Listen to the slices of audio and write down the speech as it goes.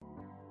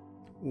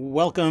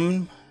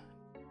Welcome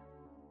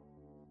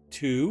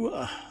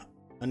to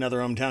another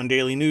Hometown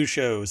Daily News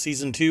Show,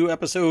 Season 2,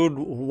 Episode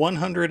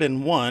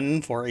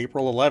 101 for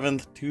April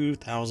 11th,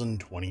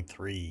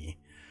 2023.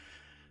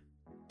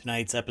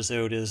 Tonight's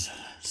episode is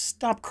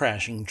Stop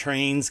Crashing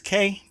Trains.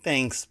 K,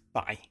 thanks,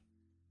 bye.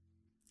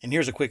 And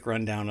here's a quick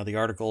rundown of the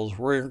articles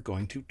we're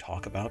going to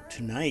talk about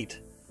tonight.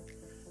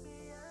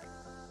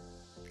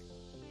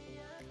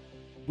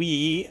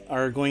 We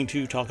are going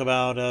to talk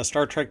about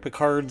Star Trek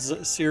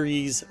Picard's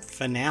series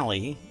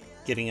finale,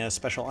 getting a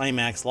special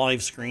IMAX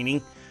live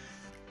screening.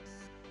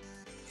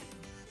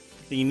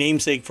 The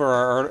namesake for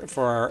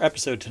our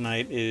episode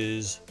tonight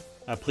is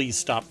Please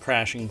Stop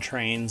Crashing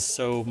Trains.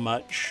 So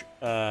much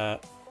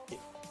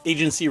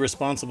agency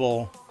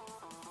responsible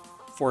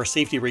for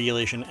safety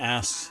regulation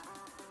asks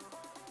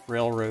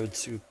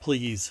railroads to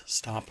please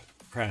stop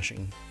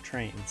crashing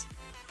trains.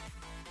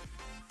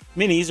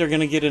 Minis are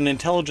going to get an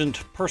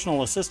intelligent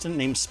personal assistant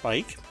named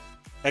Spike.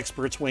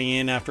 Experts weigh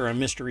in after a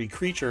mystery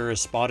creature is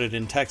spotted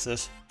in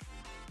Texas.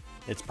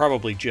 It's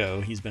probably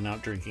Joe. He's been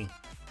out drinking.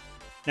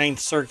 Ninth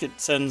Circuit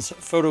sends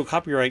photo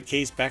copyright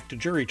case back to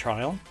jury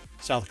trial.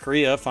 South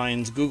Korea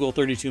fines Google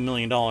 $32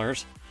 million. We're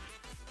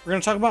going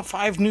to talk about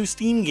 5 new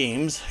Steam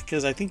games,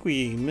 because I think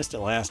we missed it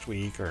last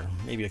week, or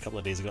maybe a couple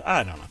of days ago.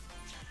 I don't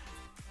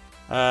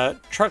know.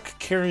 Truck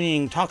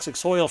carrying toxic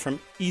soil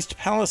from East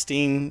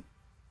Palestine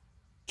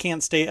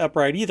can't stay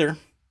upright either.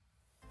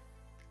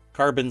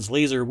 Carbon's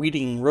laser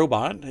weeding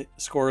robot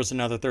scores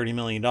another $30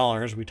 million.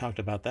 We talked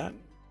about that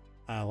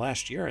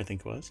last year, I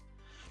think it was.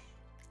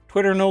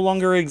 Twitter no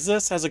longer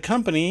exists as a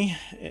company.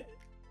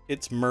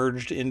 It's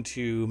merged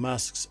into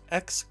Musk's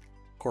X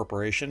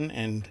Corporation,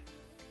 and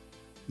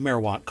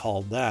Merwatt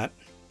called that.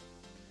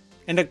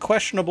 And a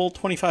questionable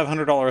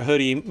 $2,500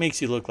 hoodie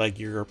makes you look like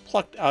you're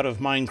plucked out of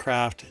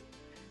Minecraft,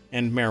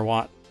 and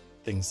Merwatt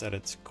thinks that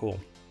it's cool.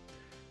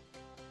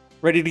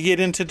 Ready to get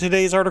into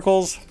today's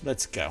articles?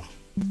 Let's go.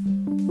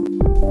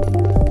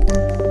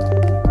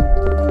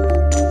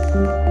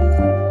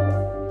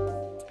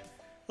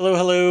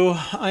 Hello.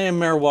 I am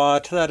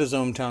Merwatt. That is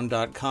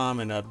ohmtown.com,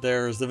 and up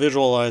there is the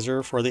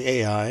visualizer for the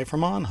AI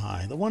from on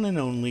high, the one and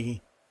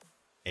only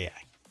AI.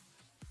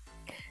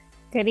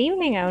 Good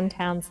evening,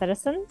 ohmtown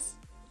citizens.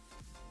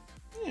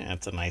 Yeah,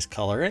 it's a nice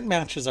color. It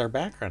matches our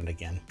background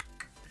again.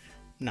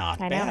 Not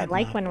bad. I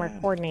like when we're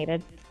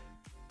coordinated.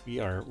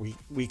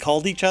 We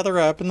called each other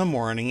up in the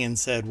morning and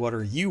said, "What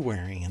are you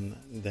wearing?" And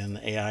then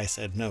the AI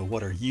said, "No,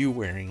 what are you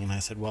wearing?" And I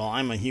said, "Well,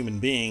 I'm a human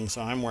being,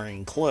 so I'm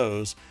wearing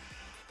clothes.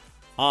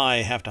 I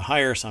have to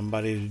hire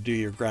somebody to do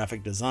your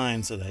graphic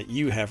design so that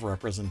you have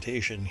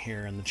representation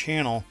here in the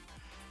channel."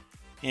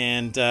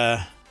 And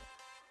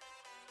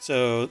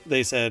so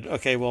they said,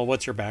 "Okay, well,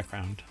 what's your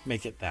background?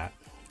 Make it that."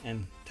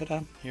 And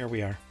ta-da, here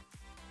we are.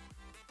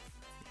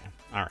 Yeah,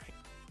 all right.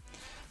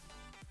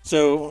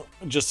 So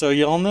just so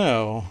y'all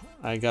know,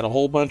 I got a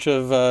whole bunch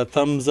of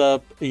thumbs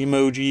up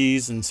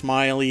emojis and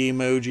smiley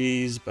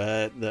emojis,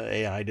 but the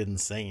AI didn't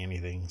say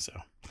anything. So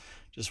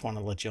just want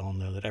to let y'all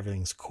know that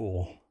everything's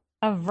cool.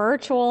 A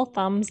virtual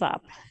thumbs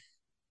up.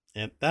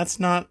 That's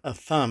not a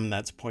thumb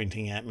that's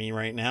pointing at me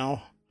right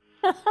now.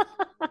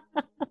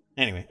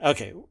 Anyway,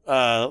 okay.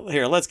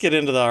 Here, let's get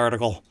into the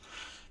article.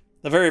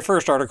 The very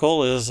first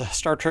article is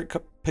Star Trek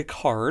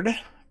Picard,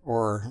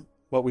 or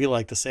what we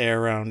like to say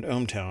around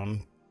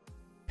ohmtown,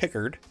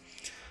 Pickard.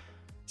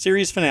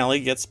 Series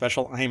finale gets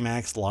special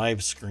IMAX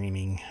live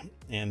screening,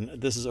 and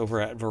this is over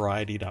at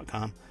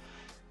Variety.com.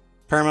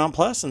 Paramount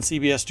Plus and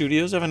CBS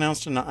Studios have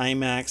announced an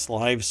IMAX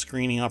live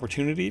screening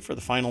opportunity for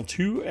the final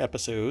 2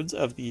 episodes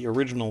of the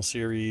original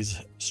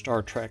series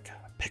Star Trek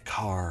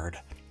Picard.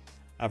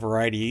 A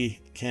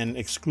Variety can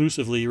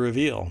exclusively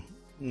reveal.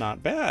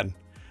 Not bad.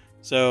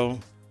 So,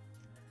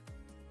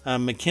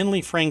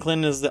 McKinley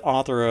Franklin is the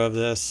author of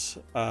this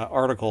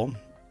article,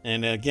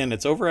 and again,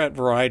 it's over at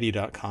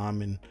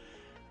Variety.com, and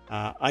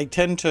I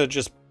tend to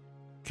just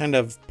kind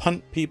of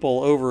punt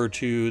people over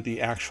to the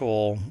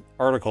actual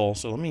article.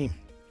 So let me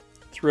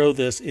throw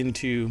this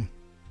into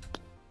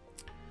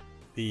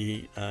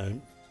the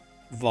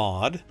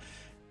VOD.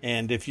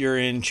 And if you're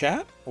in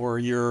chat or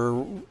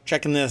you're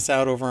checking this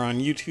out over on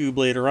YouTube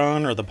later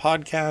on, or the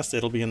podcast,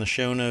 it'll be in the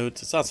show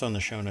notes. It's also in the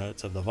show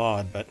notes of the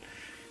VOD, but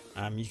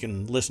you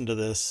can listen to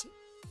this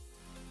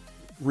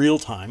real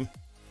time,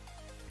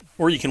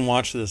 or you can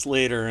watch this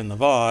later in the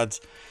VODs,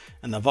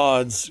 and the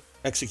VODs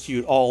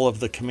execute all of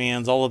the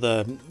commands, all of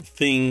the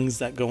things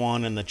that go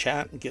on in the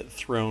chat and get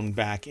thrown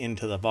back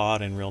into the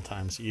VOD in real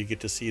time. So you get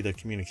to see the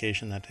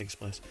communication that takes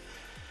place.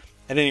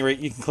 At any rate,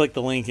 you can click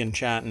the link in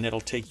chat and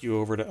it'll take you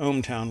over to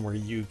ohmtown, where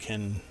you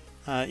can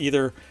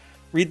either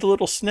read the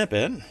little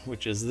snippet,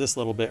 which is this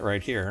little bit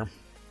right here,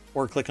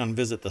 or click on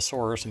visit the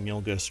source and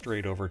you'll go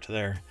straight over to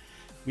there.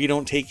 We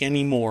don't take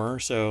any more,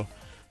 so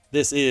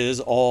this is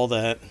all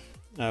that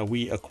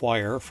we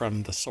acquire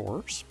from the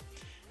source.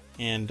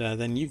 And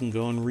then you can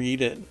go and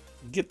read it,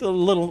 get the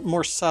little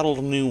more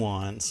subtle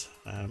nuance.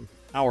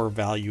 Our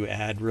value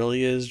add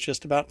really is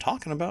just about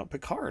talking about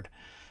Picard.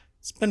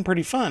 It's been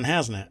pretty fun,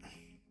 hasn't it?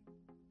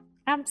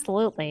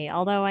 Absolutely.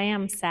 Although I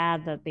am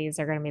sad that these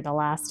are going to be the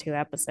last two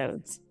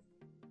episodes.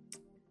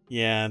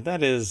 Yeah,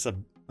 that's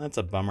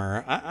a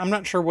bummer. I'm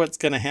not sure what's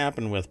going to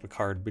happen with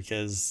Picard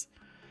because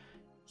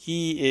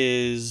he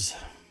is,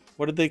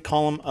 what did they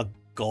call him? A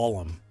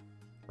golem,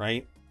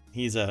 right?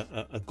 He's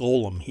a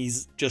golem.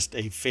 He's just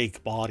a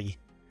fake body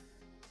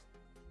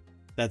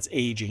that's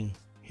aging.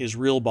 His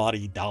real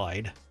body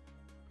died.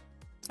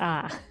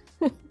 Ah,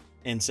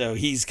 And so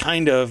he's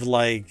kind of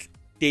like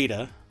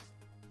Data,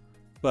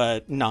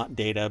 but not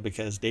Data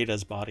because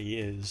Data's body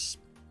is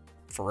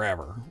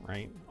forever,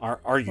 right?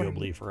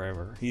 Arguably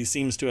forever. He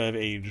seems to have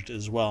aged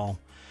as well.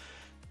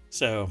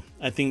 So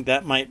I think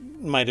that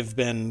might have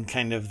been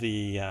kind of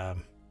the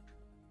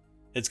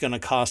it's going to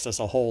cost us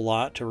a whole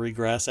lot to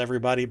regress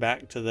everybody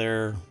back to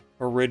their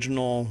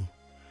original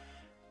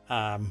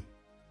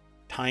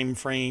time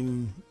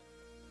frame,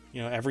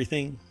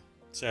 everything.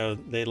 So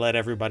they let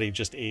everybody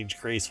just age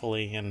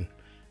gracefully and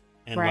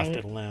right. left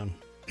it alone.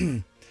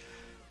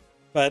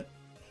 But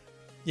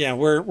yeah,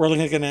 we're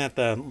looking at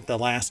the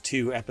last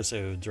two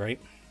episodes,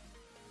 right?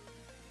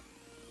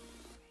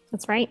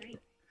 That's right.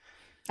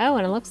 Oh,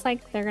 and it looks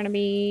like they're going to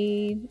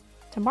be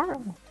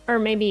tomorrow. Or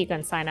maybe you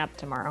can sign up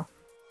tomorrow.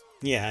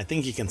 Yeah, I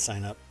think you can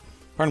sign up.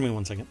 Pardon me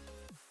one second.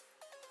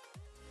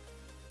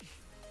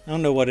 I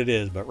don't know what it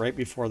is, but right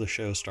before the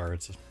show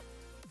starts,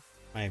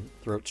 my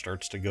throat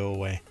starts to go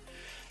away.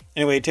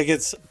 Anyway,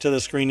 tickets to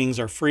the screenings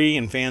are free,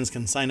 and fans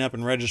can sign up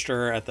and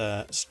register at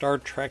the Star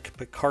Trek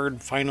Picard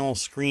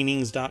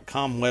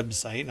Finalscreenings.com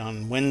website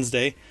on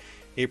Wednesday,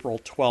 April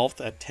 12th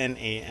at 10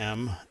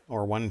 a.m.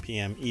 or 1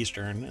 p.m.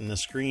 Eastern. And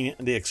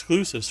the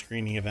exclusive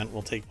screening event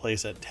will take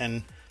place at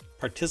 10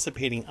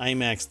 participating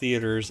IMAX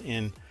theaters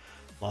in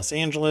Los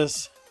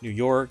Angeles, New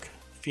York,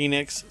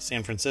 Phoenix,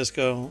 San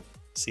Francisco,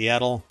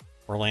 Seattle,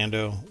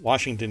 Orlando,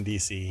 Washington,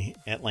 D.C.,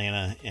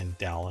 Atlanta, and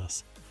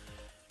Dallas.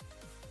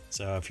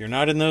 So if you're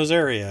not in those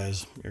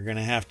areas, you're going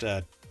to have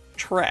to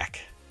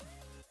trek.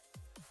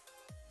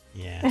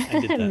 Yeah, I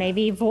did that.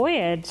 Maybe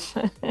voyage.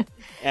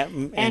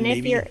 and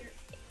maybe...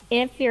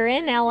 if you're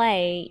in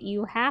LA,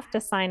 you have to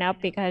sign up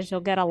because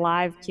you'll get a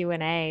live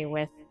Q&A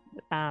with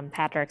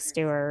Patrick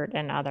Stewart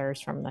and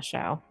others from the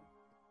show.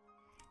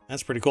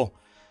 That's pretty cool.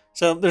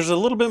 So there's a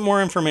little bit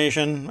more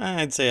information.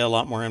 I'd say a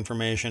lot more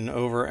information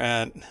over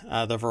at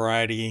the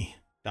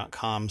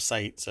Variety.com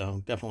site.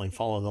 So definitely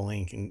follow the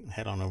link and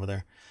head on over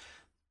there.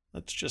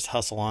 Let's just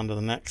hustle on to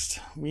the next.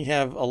 We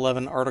have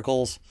 11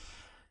 articles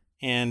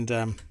and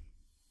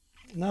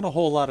not a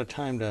whole lot of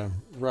time to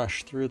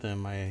rush through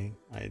them,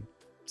 I'd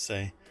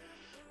say.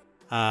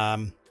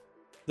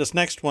 This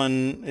next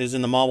one is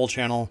in the Mobile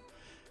channel,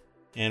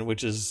 and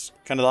which is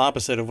kind of the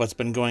opposite of what's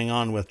been going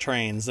on with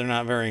trains. They're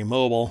not very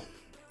mobile.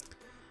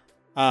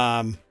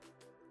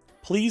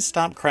 Please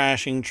stop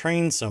crashing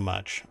trains so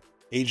much.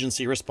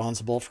 Agency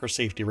responsible for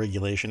safety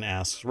regulation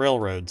asks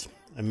railroads.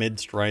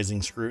 Amidst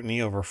rising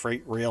scrutiny over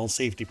freight rail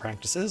safety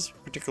practices,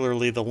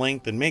 particularly the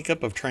length and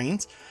makeup of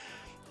trains,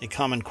 a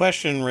common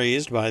question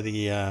raised by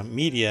the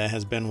media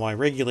has been why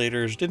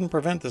regulators didn't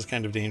prevent this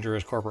kind of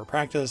dangerous corporate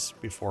practice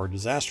before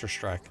disaster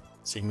struck.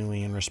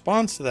 Seemingly in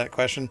response to that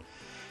question,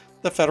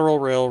 the Federal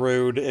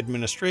Railroad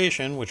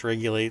Administration, which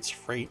regulates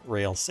freight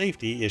rail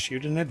safety,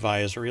 issued an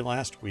advisory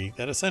last week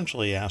that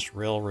essentially asked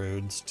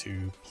railroads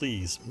to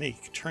please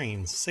make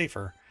trains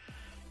safer.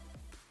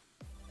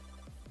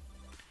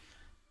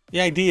 The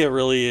idea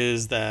really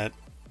is that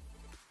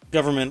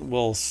government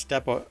will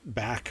step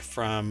back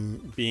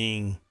from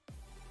being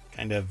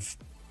kind of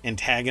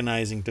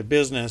antagonizing to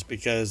business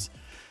because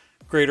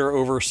greater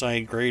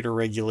oversight, greater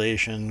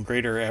regulation,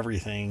 greater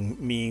everything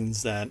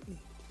means that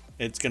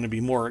it's going to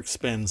be more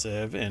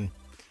expensive. And,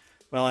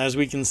 well, as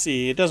we can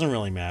see, it doesn't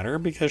really matter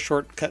because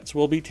shortcuts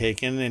will be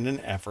taken in an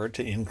effort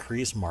to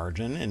increase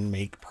margin and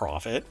make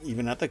profit,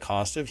 even at the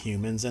cost of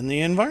humans and the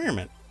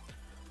environment.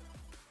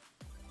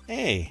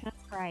 Hey.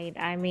 That's right.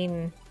 I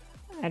mean,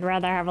 I'd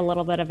rather have a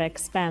little bit of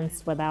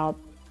expense without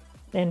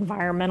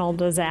environmental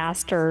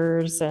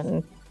disasters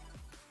and,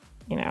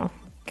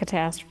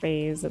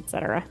 catastrophes,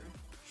 etc.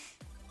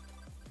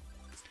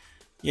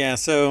 Yeah,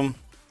 so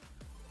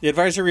the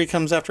advisory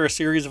comes after a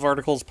series of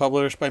articles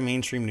published by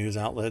mainstream news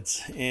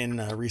outlets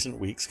in recent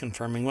weeks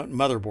confirming what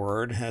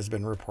Motherboard has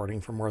been reporting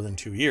for more than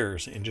 2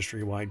 years.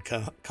 Industry-wide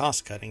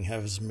cost cutting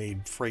has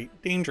made freight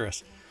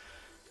dangerous.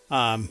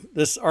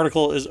 This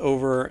article is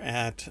over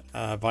at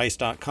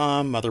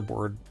Vice.com,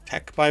 Motherboard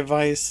Tech by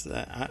Vice.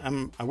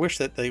 I wish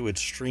that they would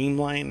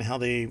streamline how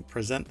they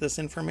present this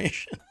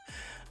information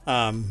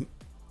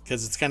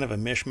because it's kind of a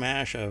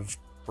mishmash of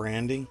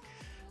branding.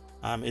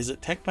 Is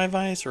it Tech by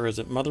Vice or is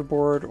it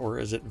Motherboard or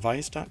is it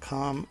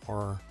Vice.com?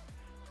 Or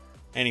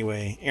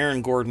anyway,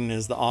 Aaron Gordon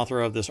is the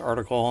author of this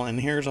article, and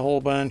here's a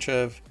whole bunch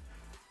of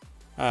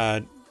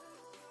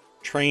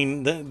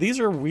these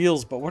are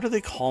wheels, but what do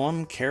they call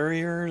them?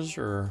 Carriers?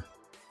 Or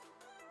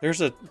there's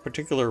a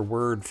particular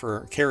word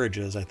for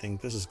carriages. I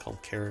think this is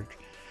called carriage.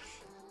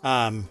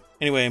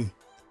 Anyway,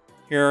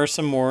 here are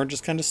some more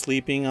just kind of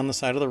sleeping on the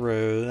side of the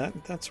road.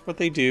 That's what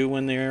they do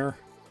when they're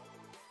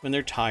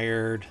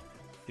tired.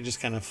 They just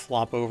kind of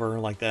flop over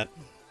like that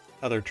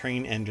other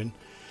train engine.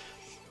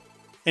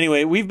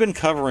 Anyway, we've been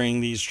covering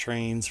these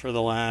trains for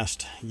the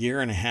last year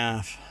and a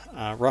half,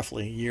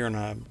 roughly a year and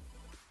a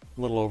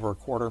little over a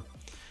quarter.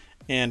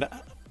 And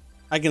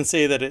I can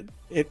say that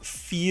it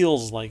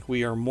feels like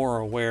we are more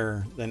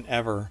aware than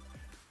ever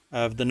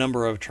of the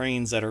number of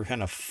trains that are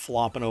kind of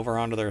flopping over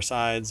onto their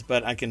sides.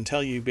 But I can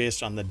tell you,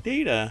 based on the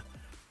data,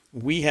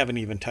 we haven't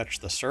even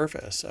touched the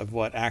surface of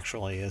what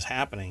actually is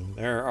happening.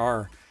 There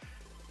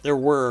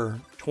were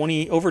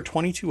over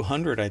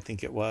 2,200, I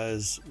think it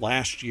was,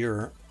 last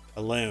year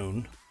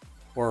alone.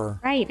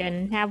 Right,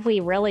 and have we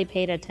really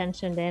paid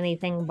attention to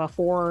anything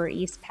before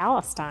East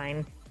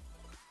Palestine?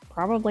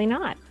 Probably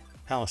not.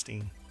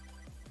 Palestine.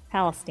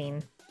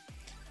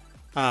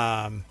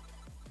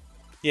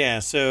 Yeah,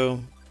 so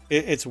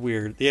it's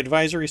weird. The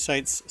advisory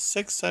cites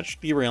 6 such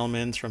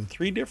derailments from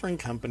 3 different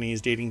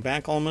companies dating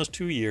back almost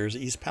 2 years.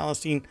 East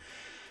Palestine,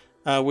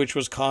 which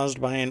was caused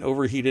by an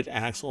overheated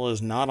axle,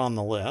 is not on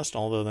the list,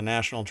 although the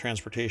National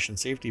Transportation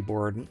Safety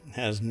Board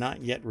has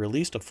not yet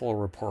released a full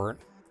report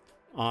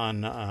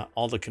on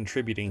all the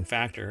contributing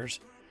factors.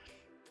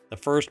 The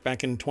first,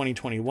 back in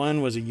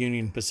 2021, was a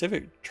Union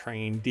Pacific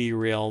train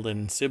derailed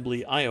in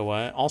Sibley,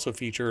 Iowa. It also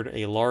featured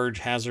a large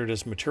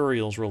hazardous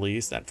materials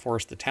release that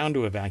forced the town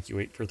to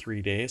evacuate for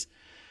 3 days.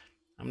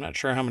 I'm not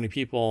sure how many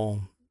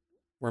people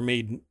were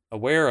made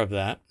aware of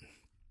that.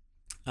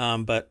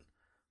 But,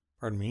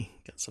 pardon me,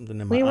 got something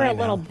in my eye We were a now.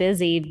 little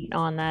busy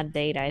on that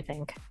date, I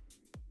think.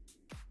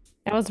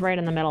 That was right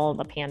in the middle of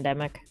the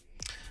pandemic.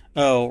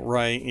 Oh,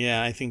 right.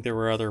 Yeah, I think there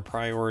were other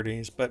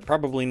priorities, but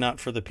probably not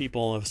for the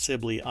people of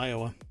Sibley,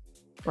 Iowa.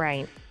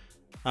 Right.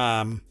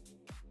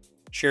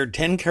 Shared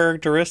 10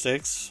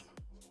 characteristics,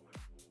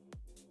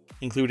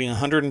 including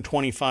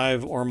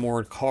 125 or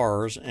more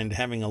cars and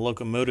having a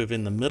locomotive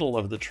in the middle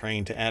of the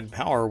train to add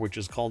power, which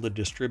is called a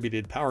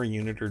distributed power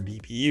unit, or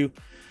DPU.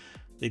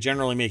 They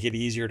generally make it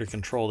easier to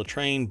control the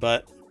train,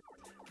 but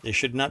they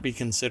should not be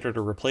considered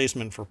a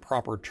replacement for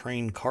proper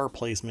train car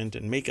placement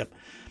and makeup.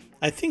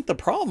 I think the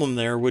problem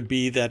there would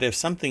be that if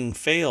something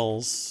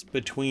fails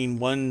between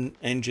one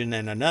engine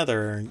and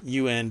another,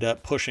 you end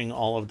up pushing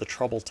all of the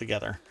trouble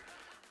together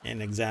and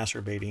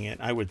exacerbating it,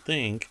 I would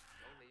think.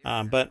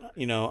 But,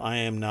 you know, I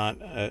am not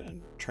a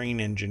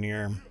train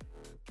engineer.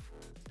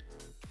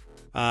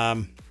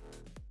 The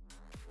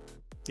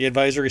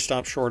advisory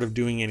stops short of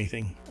doing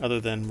anything other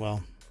than,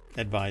 well,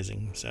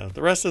 advising. So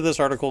the rest of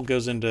this article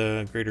goes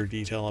into greater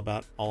detail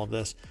about all of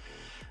this.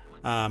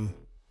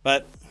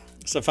 But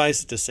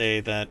suffice it to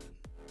say that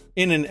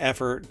in an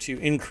effort to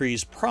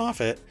increase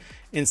profit,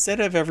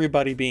 instead of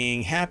everybody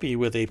being happy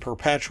with a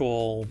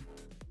perpetual,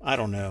 I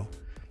don't know,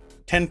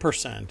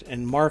 10%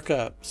 and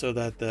markup so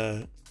that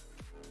the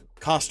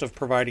cost of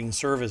providing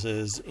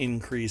services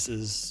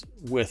increases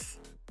with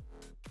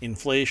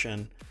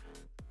inflation,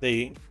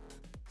 they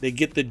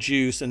get the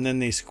juice and then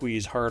they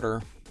squeeze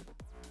harder.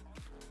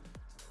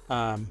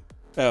 Oh,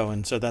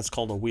 and so that's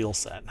called a wheel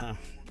set, huh?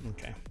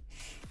 Okay.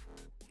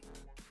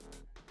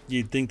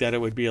 You'd think that it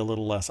would be a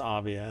little less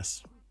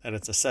obvious that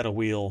it's a set of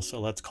wheels, so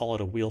let's call it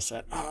a wheel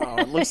set. Oh,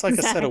 it looks like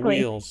a set of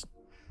wheels.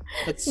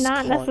 It's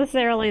not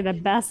necessarily the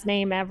best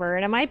name ever,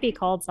 and it might be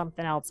called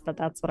something else, but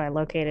that's what I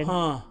located.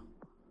 Huh.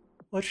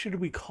 What should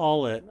we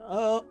call it?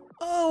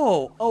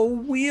 Oh, a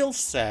wheel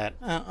set.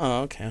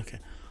 Okay.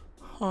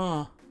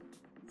 Huh.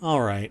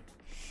 All right.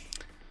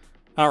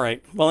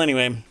 Well,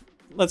 anyway,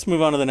 let's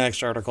move on to the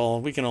next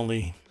article. We can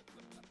only,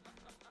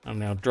 I don't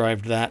know,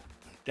 drive that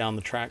down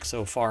the track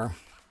so far.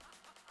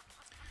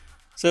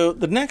 So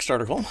the next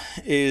article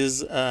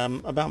is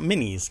about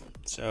minis.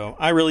 So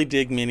I really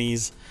dig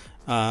minis.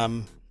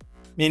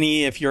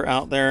 Mini, if you're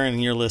out there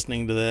and you're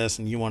listening to this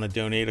and you want to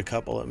donate a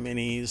couple of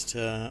minis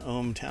to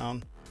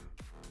ohmTown,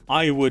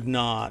 I would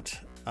not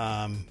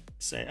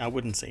I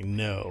wouldn't say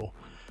no.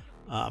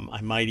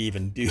 I might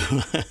even do,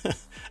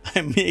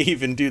 I may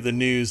even do the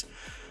news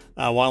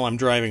while I'm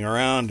driving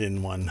around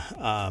in one.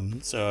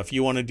 So if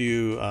you want to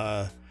do,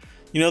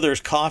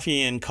 there's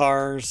coffee in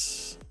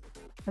cars.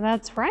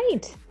 That's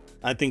right.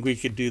 I think we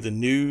could do the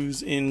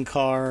news in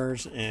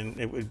cars and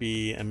it would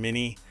be a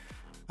mini.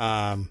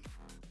 But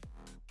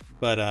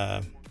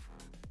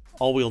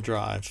all-wheel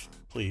drive,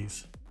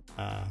 please.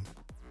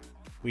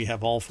 We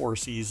have all 4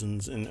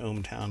 seasons in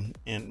ohmTown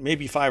and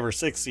maybe 5 or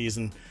 6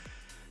 seasons,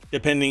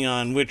 depending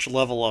on which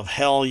level of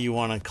hell you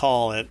want to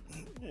call it.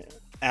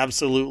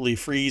 Absolutely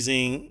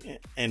freezing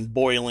and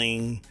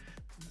boiling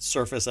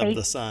surface of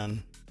the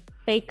sun.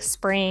 Fake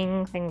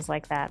spring, things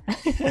like that.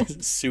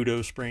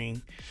 Pseudo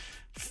spring.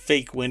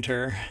 Fake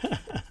winter.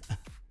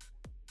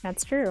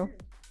 That's true.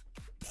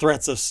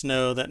 Threats of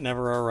snow that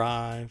never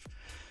arrive.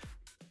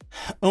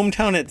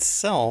 ohmTown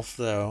itself,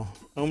 though,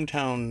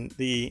 ohmTown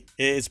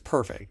is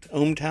perfect.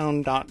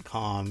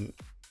 ohmTown.com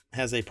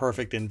has a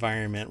perfect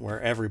environment where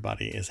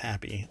everybody is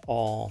happy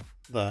all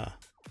the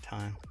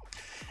time.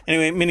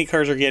 Anyway, mini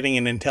cars are getting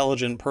an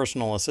intelligent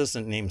personal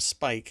assistant named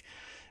Spike.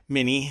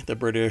 Mini, the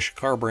British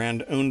car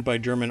brand owned by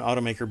German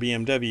automaker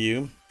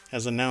BMW,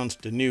 has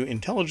announced a new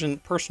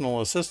intelligent personal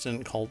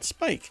assistant called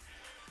Spike.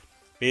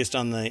 based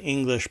on the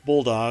English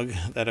Bulldog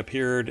that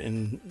appeared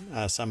in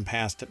some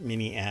past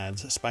mini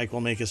ads. Spike will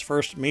make his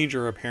first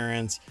major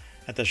appearance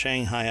at the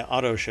Shanghai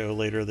Auto Show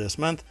later this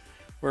month,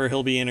 where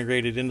he'll be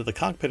integrated into the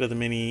cockpit of the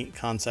mini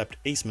concept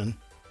Aceman.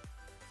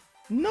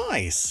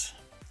 Nice!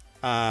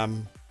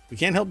 We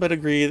can't help but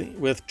agree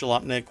with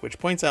Jalopnik, which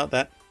points out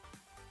that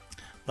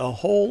the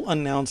whole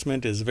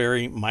announcement is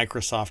very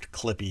Microsoft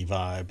Clippy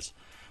vibes,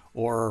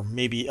 or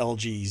maybe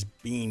LG's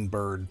Bean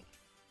Bird.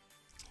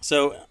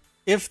 So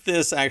if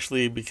this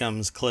actually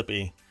becomes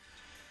Clippy,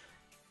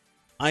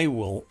 I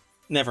will...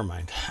 Never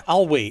mind.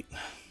 I'll wait.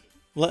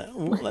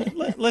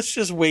 Let's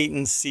just wait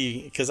and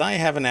see, because I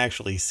haven't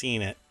actually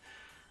seen it.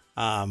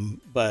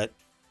 But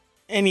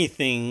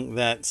anything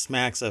that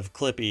smacks of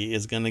Clippy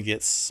is going to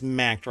get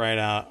smacked right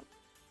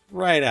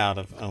out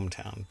of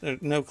ohmTown.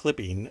 There's no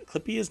Clippy.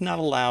 Clippy is not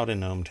allowed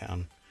in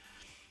ohmTown.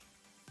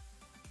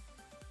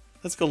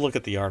 Let's go look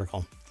at the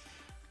article.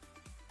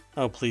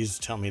 Oh, please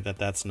tell me that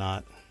that's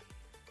not...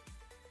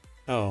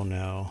 Oh,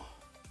 no.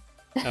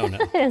 Oh, no.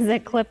 Is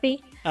it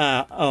Clippy?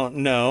 Oh,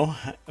 no.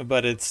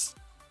 But it's...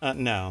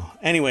 no.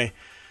 Anyway,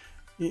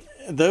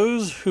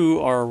 those who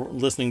are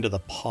listening to the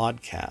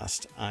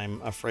podcast,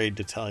 I'm afraid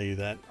to tell you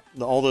that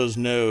all those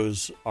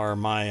no's are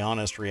my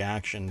honest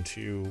reaction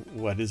to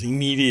what is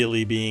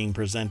immediately being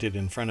presented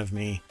in front of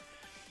me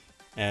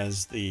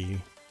as the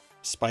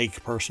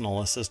Spike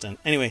personal assistant.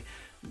 Anyway,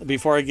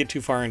 before I get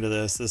too far into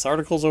this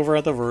article's over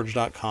at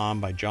TheVerge.com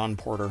by John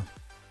Porter.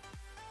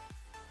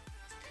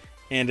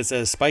 And it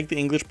says, Spike the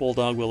English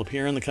Bulldog will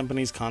appear in the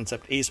company's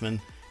concept Aceman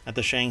at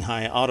the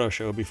Shanghai Auto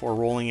Show before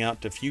rolling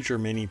out to future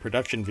mini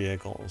production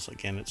vehicles.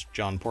 Again, it's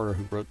John Porter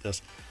who wrote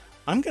this.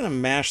 I'm going to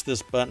mash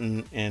this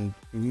button and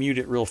mute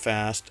it real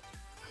fast.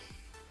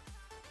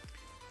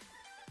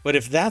 But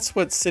if that's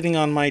what's sitting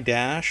on my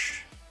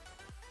dash...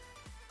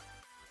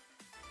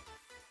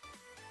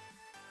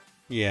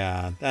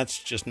 Yeah,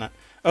 that's just not...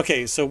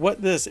 Okay, so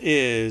what this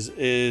is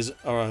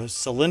a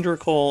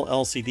cylindrical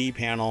LCD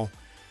panel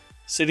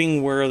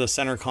sitting where the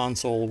center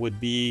console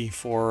would be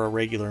for a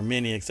regular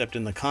Mini, except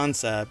in the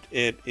concept,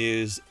 it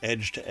is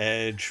edge to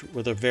edge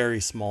with a very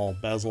small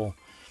bezel.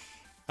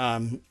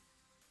 And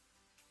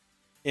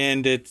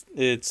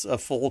it's a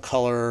full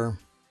color,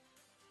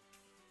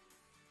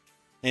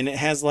 and it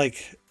has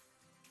like,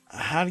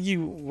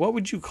 what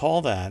would you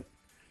call that?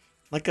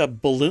 Like a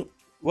balloon.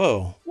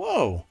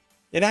 Whoa.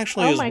 It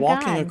actually is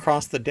walking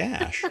across the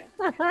dash.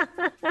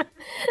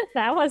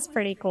 That was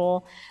pretty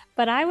cool.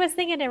 But I was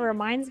thinking it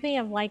reminds me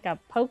of like a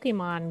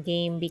Pokemon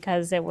game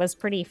because it was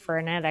pretty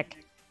frenetic.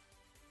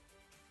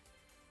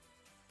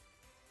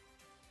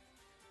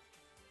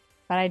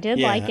 But I did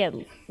like it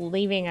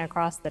leaving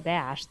across the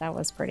dash. That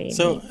was pretty neat.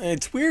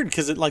 It's weird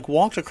because it like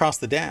walked across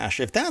the dash.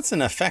 If that's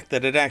an effect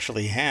that it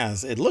actually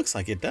has, it looks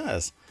like it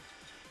does.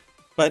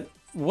 But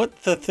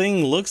what the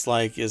thing looks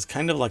like is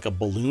kind of like a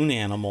balloon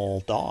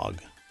animal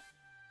dog.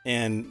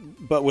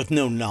 But with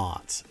no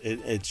knots.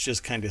 It's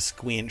just kind of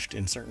squinched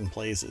in certain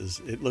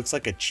places. It looks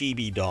like a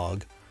chibi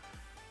dog.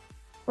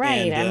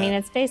 Right. I mean,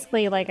 it's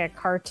basically like a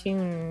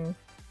cartoon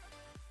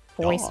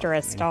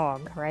boisterous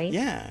dog, right?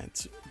 Yeah,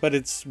 but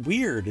it's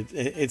weird.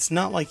 It's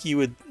not like you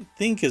would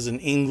think is an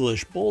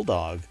English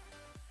bulldog.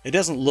 It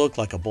doesn't look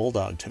like a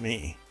bulldog to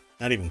me.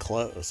 Not even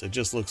close. It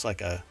just looks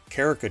like a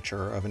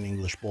caricature of an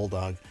English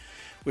bulldog,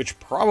 which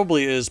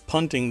probably is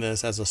punting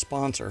this as a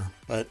sponsor,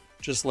 but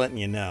just letting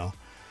you know.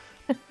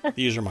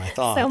 These are my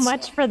thoughts. So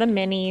much for the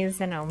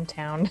minis in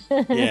ohmTown.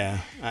 Yeah.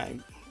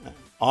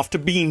 Off to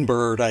Bean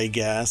Bird, I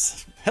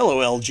guess. Hello,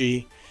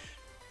 LG.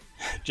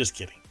 Just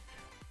kidding.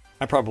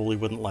 I probably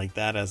wouldn't like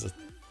that as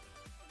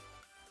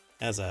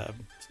a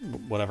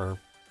whatever.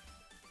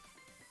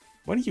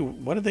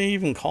 What are they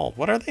even called?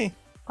 What are they?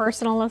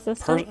 Personal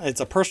assistant.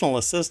 It's a personal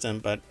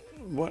assistant, but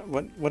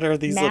what are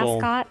these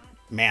little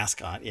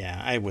mascot?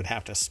 Yeah, I would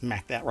have to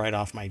smack that right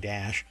off my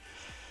dash.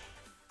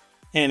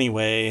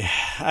 Anyway,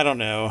 I don't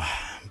know,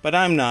 but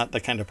I'm not the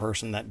kind of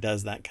person that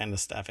does that kind of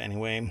stuff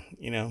anyway.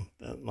 You know,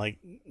 like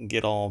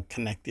get all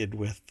connected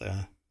with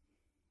a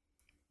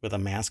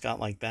mascot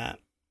like that.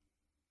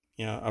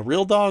 You know, a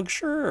real dog,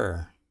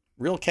 sure.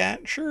 Real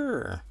cat,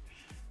 sure.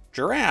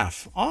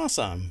 Giraffe,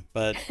 awesome.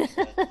 But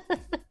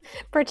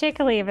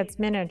particularly if it's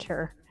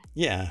miniature.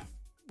 Yeah,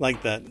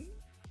 like that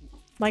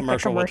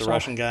commercial with the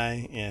Russian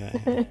guy.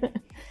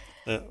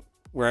 Yeah,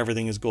 where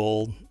everything is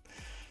gold.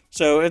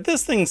 So if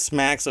this thing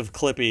smacks of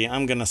Clippy,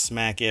 I'm gonna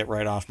smack it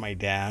right off my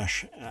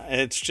dash.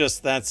 That's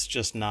just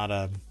not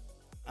a.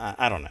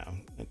 I don't know.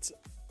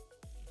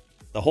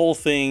 The whole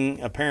thing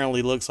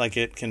apparently looks like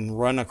it can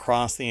run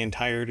across the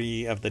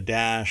entirety of the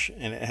dash,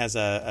 and it has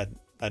a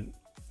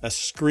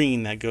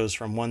screen that goes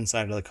from one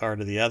side of the car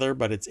to the other,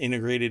 but it's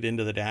integrated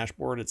into the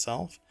dashboard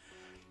itself.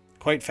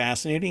 Quite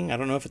fascinating. I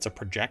don't know if it's a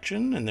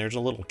projection and there's a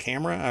little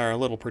camera or a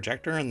little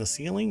projector in the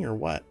ceiling or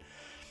what,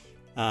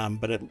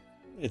 but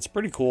it's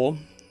pretty cool.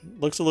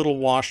 Looks a little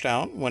washed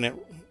out when it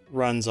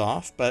runs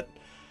off, but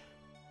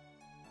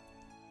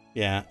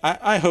yeah,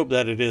 I hope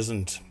that it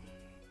isn't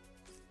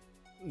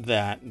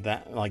that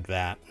like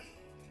that.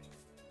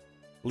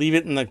 Leave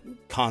it in the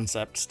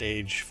concept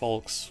stage,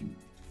 folks.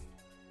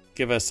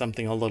 Give us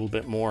something a little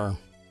bit more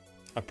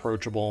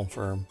approachable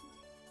for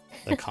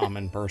the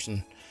common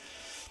person.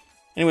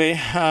 Anyway,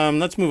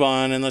 let's move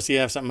on unless you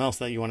have something else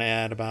that you want to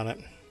add about it.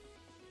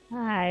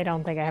 I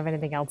don't think I have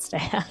anything else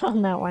to add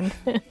on that one.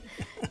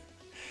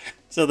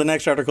 So the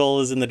next article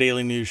is in the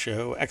Daily News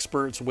Show.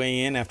 Experts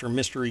weigh in after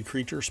mystery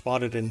creature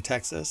spotted in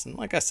Texas. And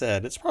like I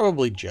said, it's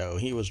probably Joe.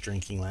 He was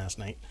drinking last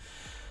night.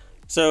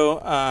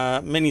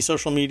 So many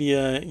social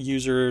media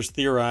users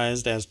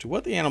theorized as to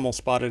what the animal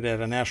spotted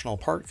at a national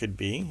park could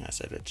be. I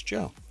said it's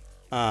Joe.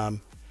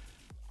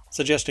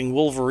 Suggesting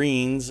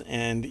wolverines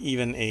and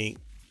even a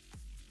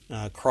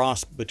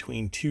cross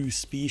between two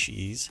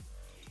species.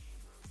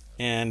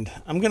 And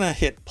I'm going to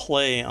hit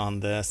play on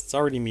this. It's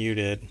already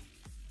muted.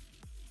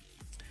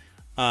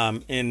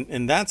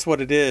 And that's what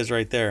it is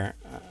right there.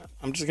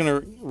 I'm just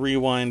going to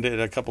rewind it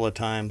a couple of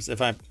times.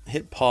 If I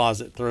hit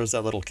pause, it throws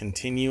that little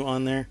continue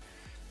on there,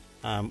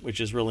 which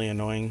is really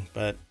annoying,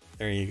 but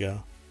there you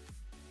go.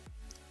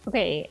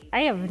 Okay,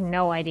 I have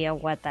no idea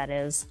what that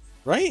is.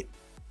 Right?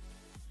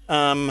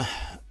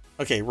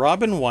 Okay,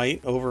 Robin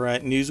White over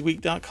at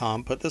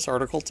Newsweek.com put this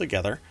article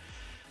together.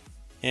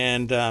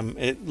 And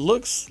it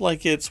looks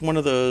like it's one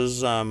of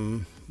those,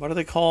 what are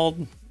they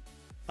called?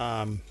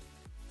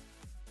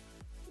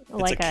 It's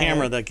like a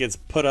camera that gets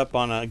put up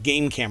on a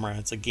game camera.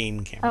 It's a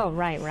game camera. Oh,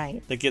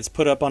 right. That gets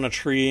put up on a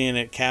tree and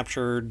it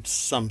captured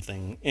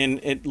something. And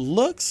it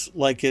looks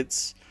like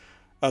it's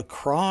a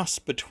cross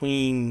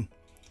between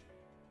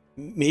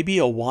maybe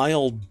a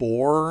wild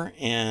boar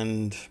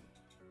and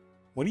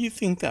what do you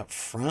think that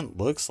front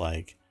looks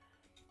like?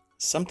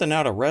 Something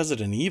out of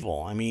Resident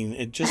Evil. I mean,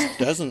 it just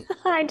doesn't.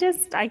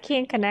 I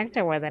can't connect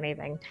it with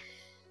anything.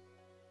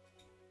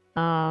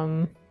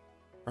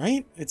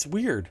 Right? It's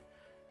weird.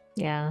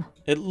 Yeah.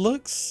 It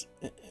looks,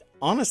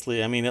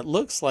 honestly, I mean, it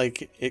looks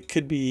like it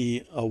could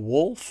be a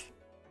wolf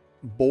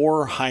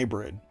boar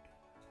hybrid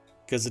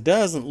because it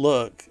doesn't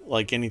look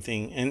like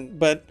anything.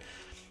 But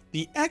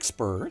the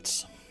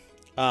experts,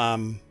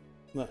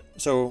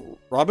 so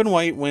Robin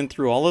White went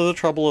through all of the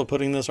trouble of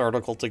putting this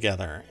article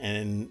together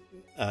and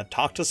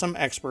talked to some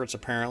experts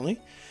apparently.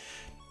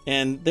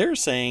 And they're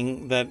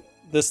saying that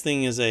this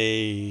thing is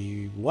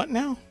a, what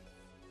now?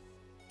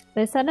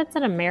 They said it's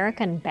an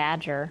American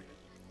badger,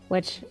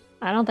 which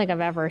I don't think I've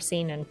ever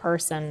seen in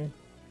person,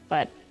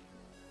 but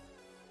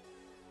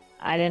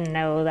I didn't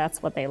know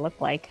that's what they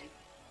look like.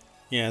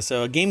 Yeah,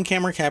 so a game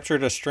camera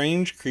captured a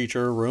strange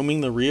creature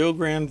roaming the Rio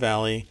Grande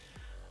Valley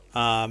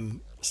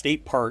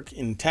State Park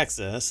in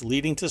Texas,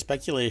 leading to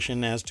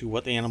speculation as to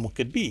what the animal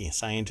could be.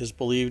 Scientists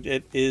believed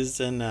it is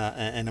an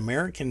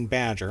American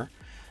badger.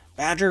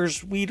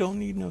 Badgers, we don't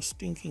need no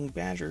stinking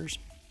badgers.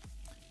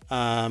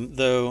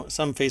 Though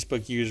some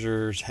Facebook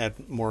users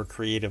had more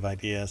creative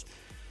ideas.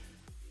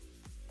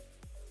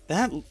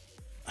 That,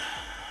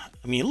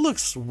 I mean, it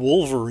looks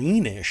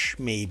Wolverine-ish,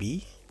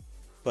 maybe,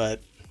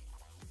 but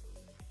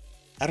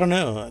I don't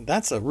know.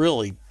 That's a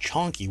really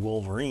chonky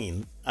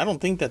Wolverine. I don't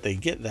think that they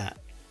get that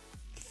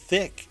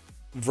thick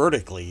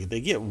vertically.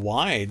 They get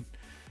wide,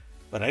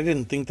 but I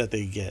didn't think that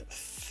they get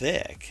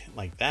thick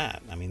like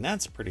that. I mean,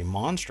 that's pretty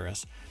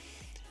monstrous.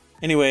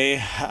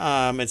 Anyway,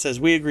 it says,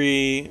 we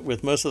agree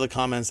with most of the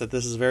comments that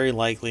this is very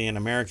likely an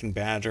American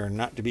badger,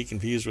 not to be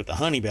confused with the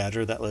honey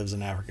badger that lives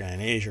in Africa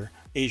and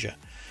Asia,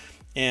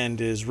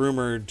 and is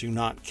rumored to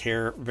not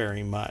care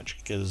very much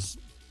because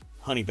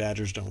honey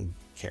badgers don't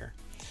care.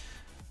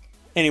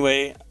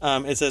 Anyway,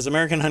 it says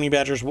American honey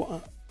badgers,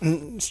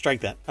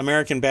 strike that.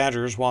 American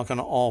badgers walk on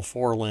all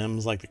four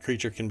limbs like the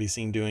creature can be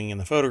seen doing in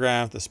the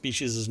photograph. The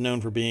species is known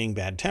for being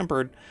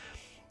bad-tempered.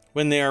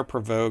 When they are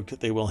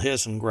provoked, they will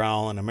hiss and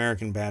growl, and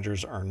American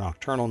badgers are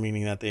nocturnal,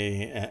 meaning that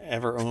they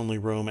ever only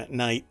roam at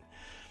night.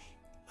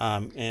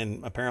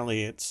 And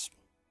apparently it's,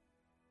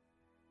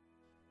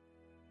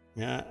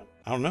 yeah,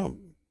 I don't know,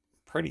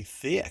 pretty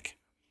thick.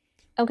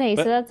 Okay,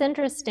 so that's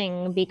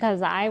interesting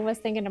because I was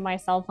thinking to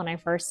myself when I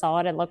first saw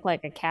it, it looked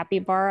like a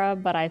capybara,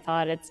 but I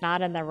thought it's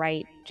not in the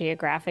right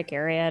geographic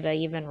area to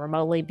even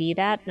remotely be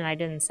that, and I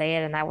didn't say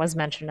it, and that was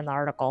mentioned in the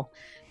article.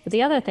 But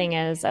the other thing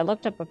is, I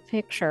looked up a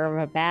picture of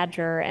a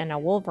badger and a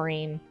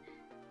wolverine,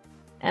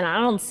 and I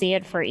don't see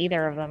it for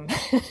either of them.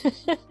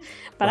 But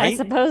right? I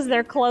suppose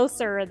they're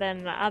closer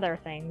than other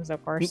things,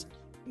 of course.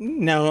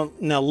 Now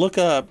look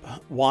up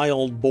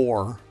wild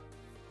boar.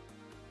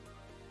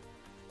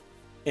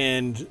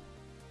 And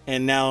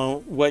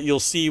now what you'll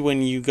see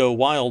when you go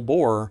wild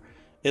boar,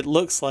 it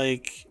looks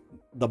like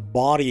the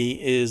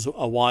body is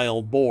a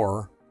wild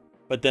boar,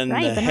 but then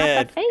right, the but head,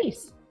 not the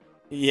face.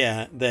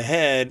 Yeah, the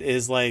head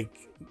is like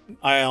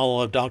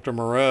Isle of Dr.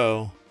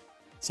 Moreau.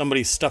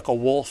 Somebody stuck a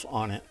wolf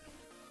on it.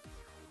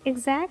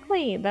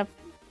 Exactly. The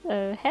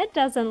head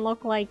doesn't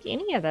look like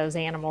any of those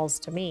animals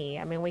to me.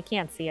 I mean, we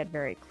can't see it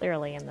very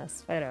clearly in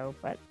this photo,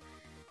 but...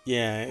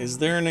 Yeah, is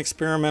there an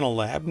experimental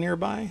lab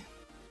nearby?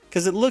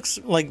 Because it looks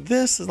like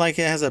this, like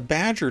it has a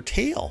badger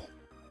tail.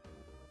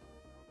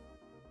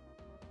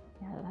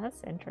 Yeah,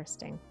 that's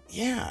interesting.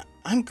 Yeah,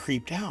 I'm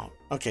creeped out.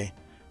 Okay,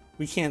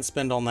 we can't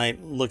spend all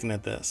night looking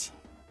at this.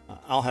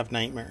 I'll have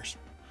nightmares.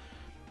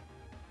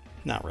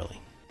 Not really.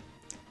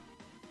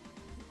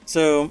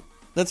 So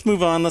let's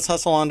move on. Let's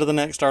hustle on to the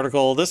next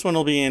article. This one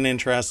will be an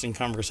interesting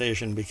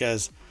conversation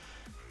because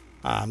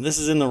this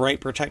is in the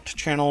Right Protect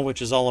channel,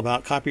 which is all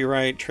about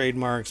copyright,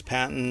 trademarks,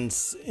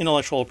 patents,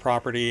 intellectual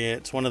property.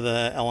 It's one of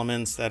the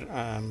elements that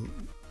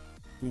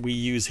we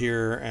use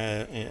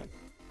here.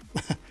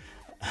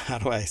 How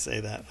do I say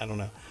that? I don't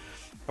know.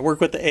 I work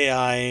with the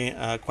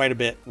AI quite a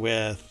bit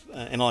with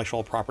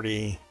intellectual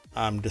property,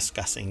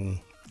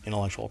 discussing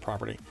intellectual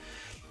property.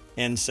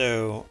 And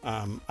so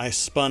I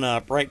spun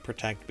up Right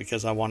Protect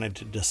because I wanted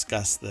to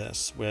discuss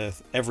this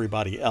with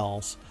everybody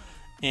else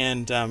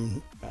and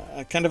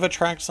kind of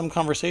attract some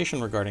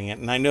conversation regarding it.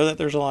 And I know that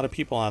there's a lot of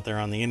people out there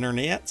on the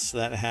internets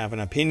that have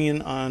an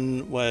opinion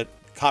on what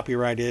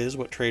copyright is,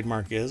 what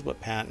trademark is, what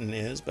patent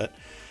is,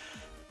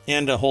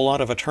 and a whole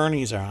lot of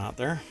attorneys are out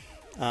there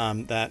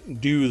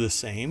that do the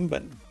same,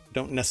 but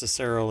don't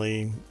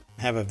necessarily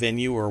have a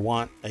venue or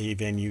want a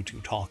venue to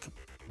talk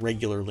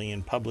regularly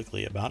and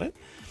publicly about it.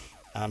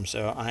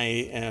 So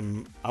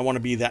I want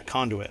to be that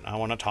conduit. I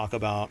want to talk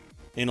about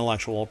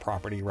intellectual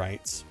property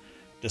rights,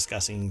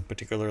 discussing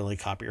particularly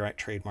copyright,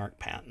 trademark,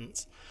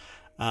 patents,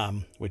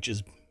 which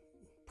is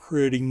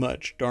pretty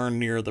much darn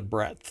near the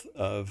breadth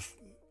of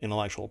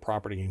intellectual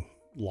property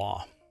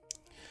law.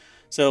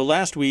 So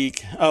last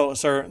week,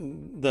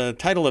 the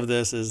title of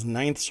this is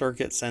Ninth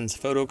Circuit Sends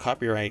Photo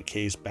Copyright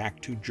Case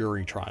Back to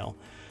Jury Trial.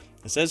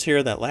 It says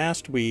here that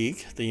last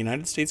week, the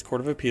United States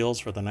Court of Appeals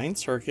for the Ninth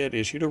Circuit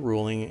issued a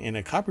ruling in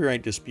a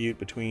copyright dispute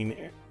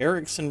between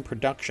Ericsson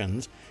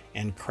Productions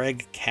and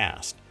Craig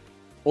Cast,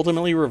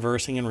 ultimately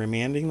reversing and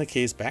remanding the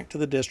case back to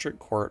the district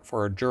court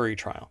for a jury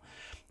trial.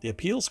 The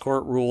appeals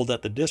court ruled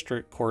that the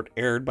district court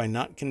erred by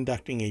not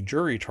conducting a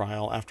jury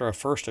trial after a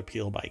first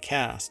appeal by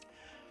Cast.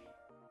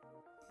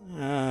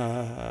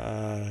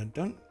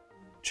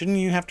 Shouldn't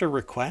you have to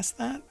request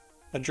that?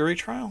 A jury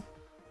trial?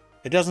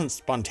 It doesn't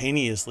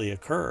spontaneously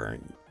occur.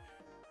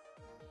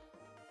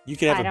 You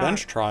could have a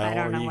bench trial,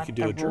 or you could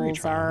do a jury trial. I don't know what the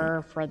rules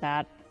are for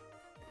that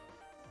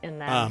in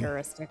that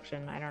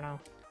jurisdiction. I don't know.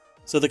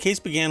 So the case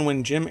began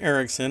when Jim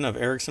Ericsson of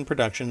Ericsson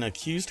Production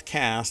accused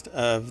Cast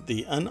of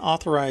the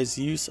unauthorized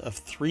use of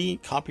 3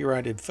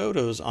 copyrighted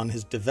photos on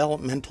his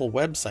developmental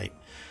website.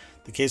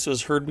 The case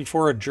was heard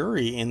before a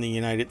jury in the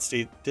United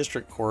States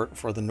District Court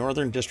for the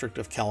Northern District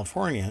of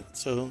California.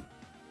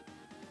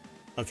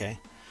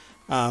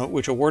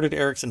 Which awarded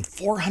Ericsson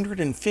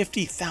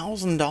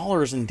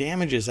 $450,000 in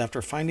damages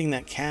after finding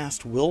that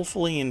Cast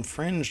willfully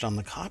infringed on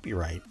the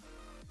copyright.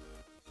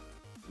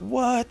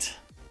 What?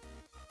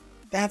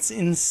 That's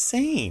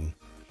insane.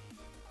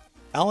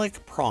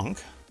 Alec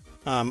Pronk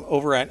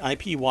over at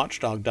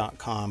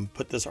IPWatchdog.com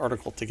put this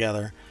article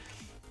together.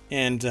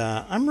 And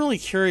I'm really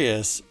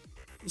curious.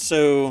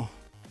 So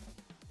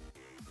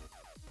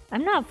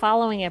I'm not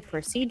following it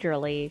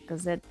procedurally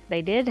because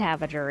they did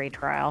have a jury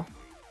trial.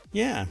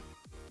 Yeah.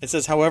 It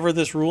says, however,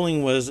 this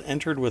ruling was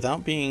entered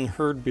without being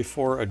heard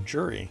before a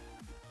jury.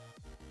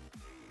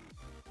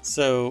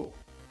 So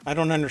I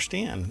don't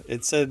understand.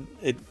 It said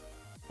that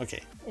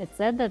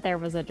there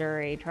was a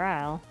jury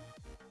trial.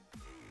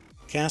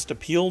 Cast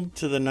appealed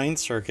to the Ninth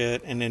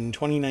Circuit, and in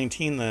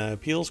 2019, the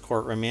appeals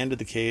court remanded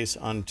the case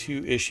on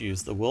 2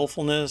 issues: the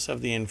willfulness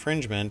of the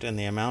infringement and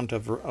the amount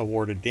of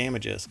awarded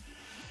damages.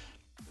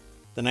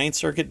 The Ninth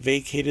Circuit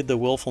vacated the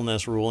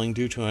willfulness ruling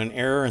due to an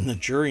error in the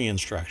jury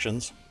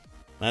instructions.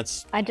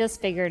 I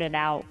just figured it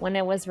out. When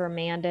it was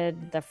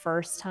remanded the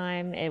first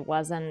time, it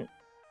wasn't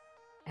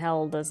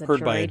held as a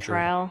jury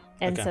trial.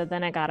 And so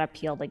then it got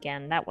appealed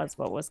again. That was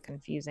what was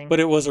confusing.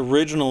 But it was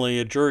originally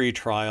a jury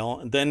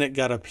trial. Then it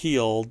got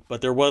appealed,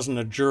 but there wasn't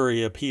a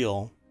jury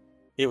appeal.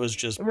 It was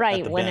just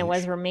right. When it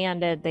was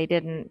remanded, they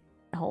didn't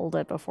hold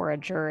it before a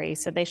jury.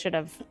 So they should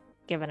have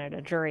given it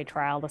a jury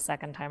trial the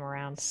second time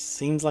around.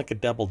 Seems like a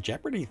double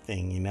jeopardy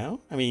thing, you know?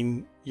 I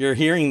mean, you're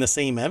hearing the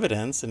same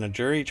evidence in a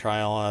jury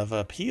trial of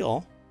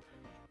appeal.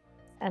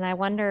 And I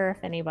wonder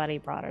if anybody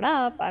brought it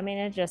up. I mean,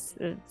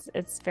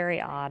 it's very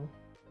odd.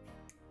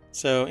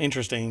 So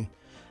interesting.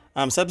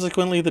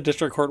 Subsequently, the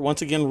district court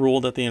once again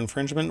ruled that the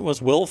infringement was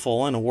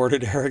willful and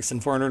awarded Ericsson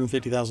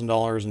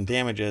 $450,000 in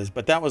damages.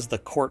 But that was the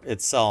court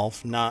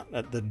itself, not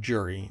the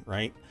jury,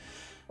 right?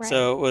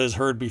 So it was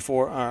heard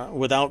before,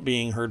 without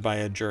being heard by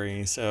a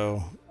jury.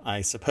 So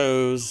I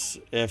suppose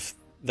if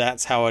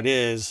that's how it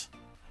is,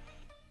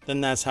 then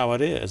that's how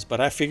it is.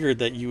 But I figured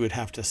that you would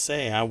have to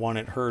say, I want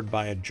it heard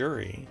by a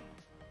jury.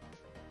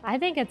 I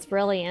think it's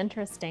really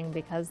interesting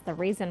because the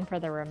reason for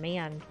the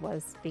remand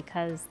was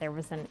because there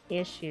was an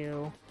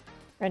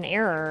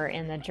error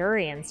in the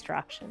jury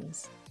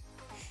instructions.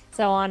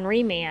 So on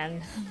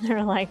remand,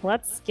 they're like,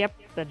 let's skip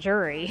the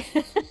jury.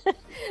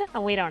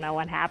 And we don't know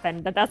what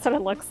happened, but that's what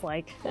it looks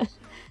like.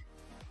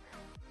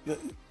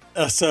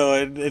 So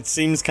it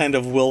seems kind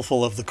of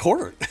willful of the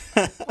court.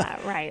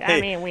 Right. Hey,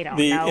 I mean, we don't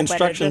know. The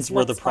instructions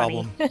were the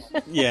problem.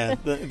 Yeah.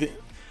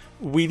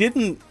 We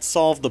didn't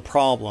solve the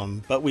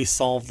problem, but we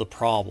solved the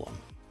problem.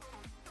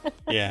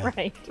 Yeah.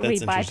 Right. We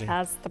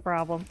bypassed the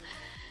problem.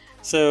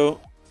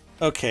 So,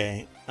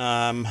 okay.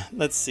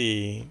 Let's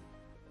see.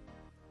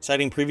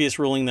 Citing previous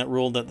ruling that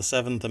ruled that the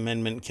Seventh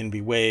Amendment can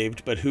be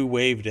waived, but who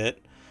waived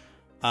it?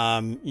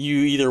 You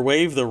either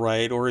waive the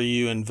right or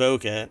you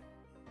invoke it,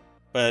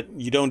 but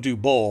you don't do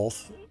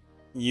both.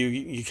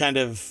 You kind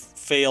of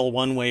fail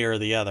one way or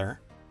the other.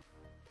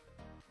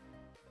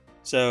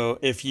 So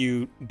if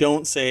you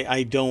don't say,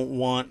 I don't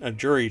want a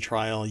jury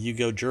trial, you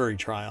go jury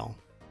trial.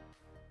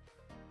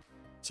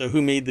 So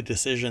who made the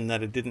decision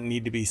that it didn't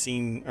need to be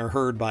seen or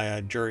heard by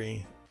a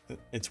jury?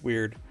 It's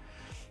weird.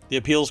 The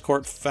appeals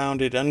court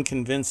found it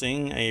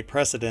unconvincing. A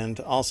precedent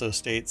also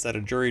states that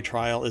a jury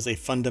trial is a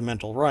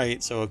fundamental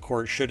right, so a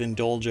court should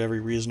indulge every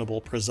reasonable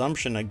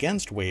presumption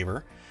against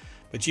waiver,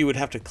 but you would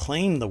have to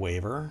claim the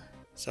waiver.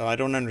 So I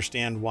don't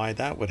understand why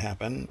that would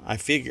happen. I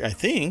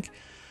think.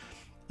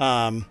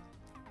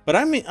 But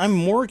I'm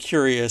more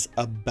curious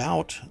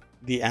about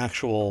the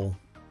actual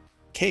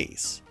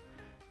case,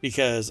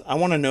 because I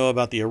want to know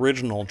about the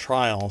original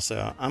trial.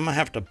 So I'm gonna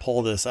have to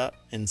pull this up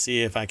and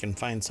see if I can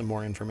find some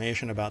more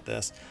information about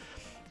this,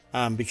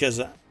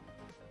 because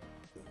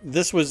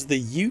this was the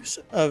use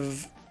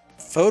of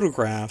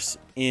photographs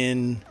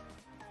in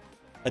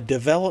a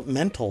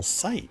developmental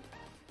site.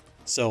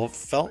 So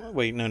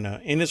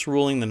in its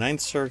ruling, the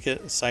Ninth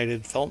Circuit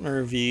cited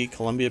Feltner v.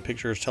 Columbia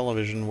Pictures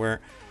Television,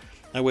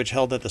 which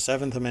held that the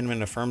Seventh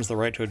Amendment affirms the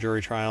right to a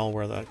jury trial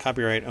where the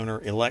copyright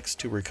owner elects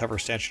to recover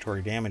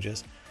statutory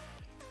damages.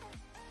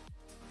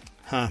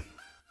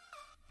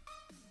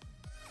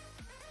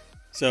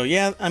 So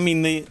yeah, I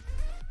mean,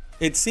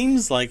 it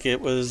seems like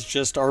it was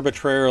just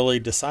arbitrarily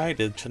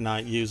decided to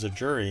not use a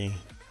jury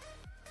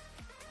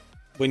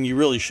when you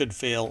really should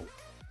fail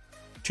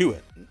to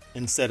it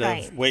instead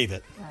of waive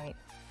it. Right.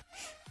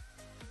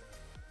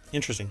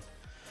 Interesting.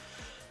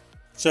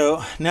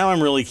 So now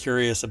I'm really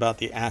curious about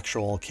the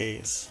actual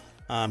case,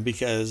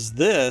 because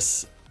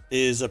this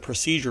is a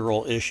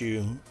procedural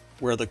issue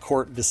where the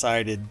court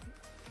decided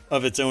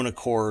of its own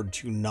accord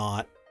to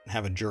not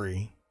have a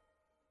jury.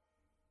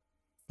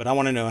 But I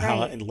want to know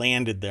how it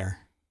landed there.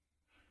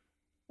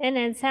 And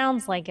it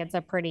sounds like it's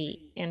a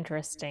pretty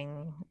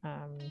interesting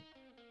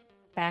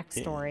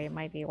backstory. It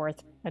might be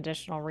worth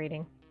additional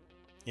reading.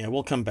 Yeah,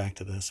 we'll come back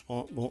to this.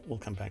 We'll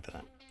come back to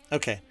that.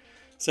 Okay,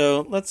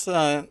 so let's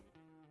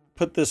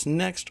put this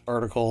next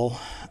article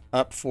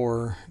up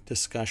for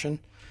discussion.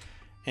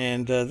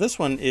 And this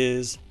one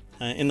is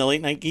in the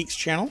Late Night Geeks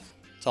channel.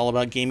 It's all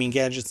about gaming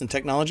gadgets and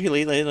technology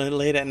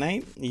late at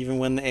night, even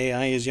when the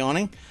AI is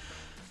yawning.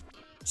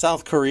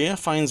 South Korea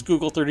fines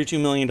Google $32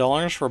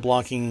 million for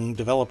blocking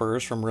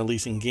developers from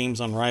releasing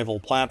games on rival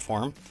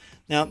platform.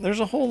 Now, there's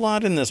a whole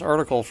lot in this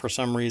article for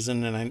some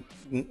reason, and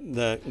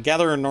the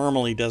Gatherer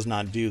normally does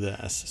not do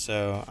this.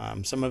 So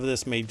some of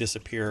this may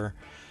disappear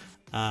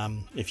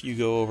if you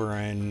go over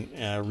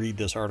and read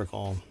this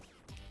article.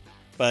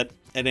 But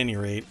at any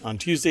rate, on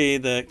Tuesday,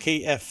 the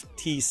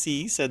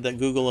KFTC said that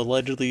Google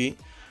allegedly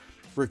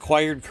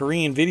required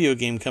Korean video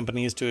game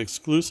companies to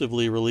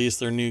exclusively release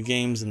their new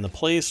games in the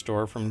Play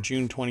Store from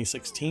June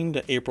 2016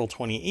 to April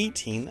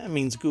 2018. That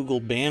means Google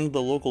banned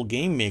the local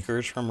game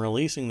makers from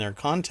releasing their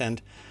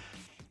content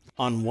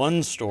on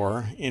one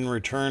store in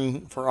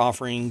return for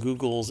offering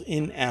Google's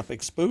in-app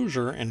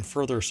exposure and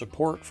further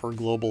support for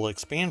global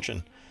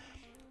expansion.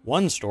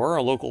 One Store,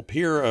 a local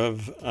peer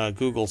of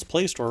Google's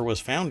Play Store, was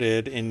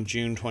founded in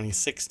June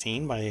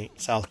 2016 by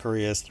South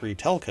Korea's three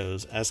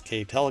telcos,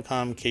 SK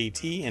Telecom,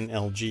 KT, and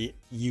LG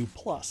U+,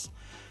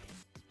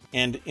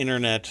 and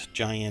internet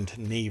giant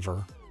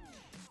Naver.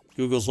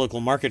 Google's local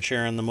market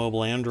share in the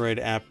mobile Android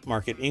app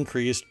market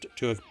increased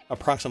to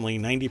approximately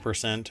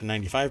 90% to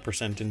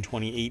 95% in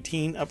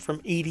 2018, up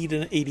from 80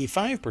 to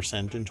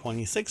 85% in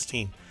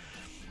 2016.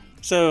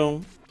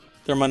 So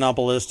their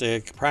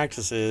monopolistic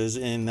practices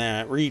in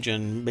that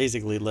region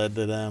basically led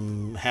to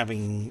them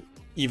having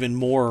even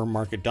more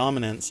market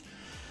dominance.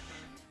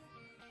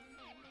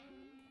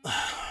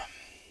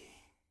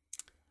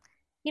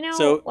 You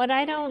know, what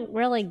I don't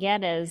really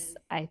get is,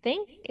 I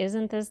think,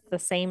 isn't this the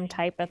same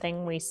type of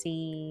thing we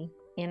see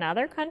in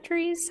other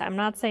countries? I'm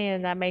not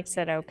saying that makes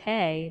it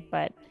okay,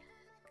 but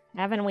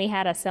haven't we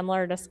had a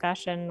similar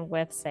discussion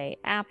with, say,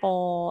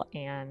 Apple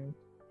and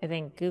I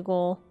think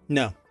Google?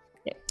 No.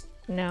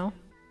 No?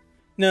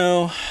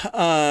 No.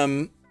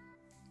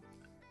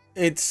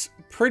 It's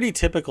pretty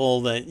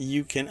typical that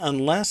you can,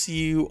 unless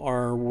you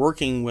are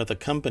working with a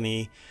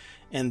company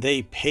and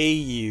they pay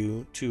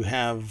you to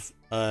have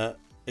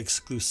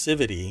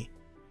exclusivity,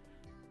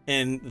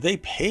 and they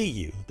pay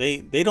you.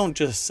 They don't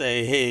just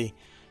say, hey,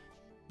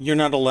 you're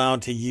not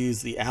allowed to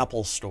use the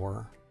Apple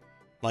Store.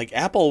 Like,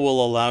 Apple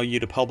will allow you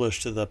to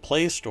publish to the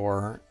Play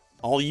Store.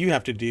 All you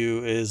have to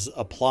do is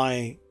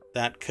apply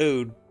that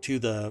code to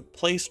the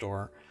Play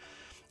Store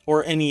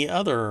or any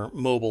other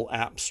mobile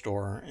app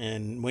store.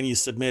 And when you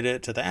submit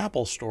it to the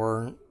Apple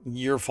Store,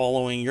 you're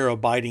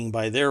abiding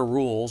by their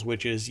rules,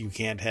 which is you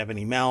can't have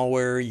any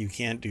malware, you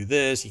can't do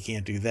this, you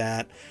can't do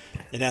that.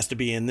 It has to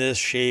be in this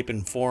shape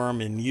and form,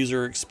 and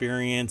user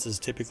experience is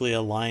typically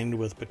aligned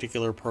with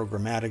particular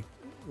programmatic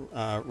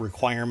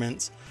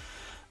requirements.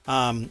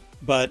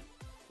 But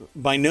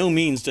by no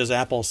means does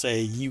Apple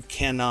say you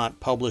cannot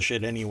publish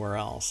it anywhere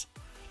else.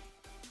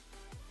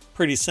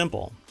 Pretty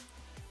simple.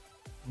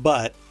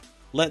 But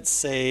let's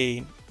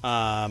say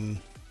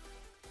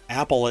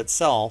Apple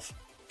itself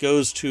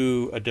goes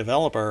to a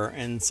developer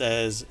and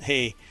says,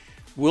 hey,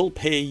 we'll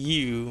pay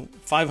you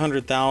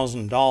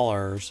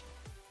 $500,000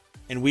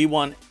 and we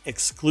want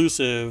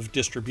exclusive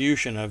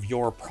distribution of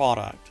your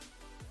product.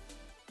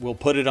 We'll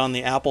put it on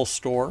the Apple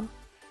Store.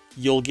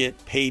 You'll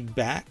get paid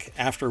back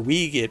after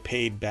we get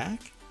paid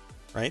back,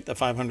 right? The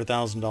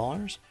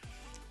 $500,000.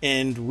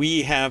 And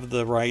we have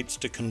the rights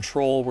to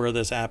control where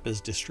this app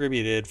is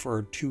distributed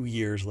for 2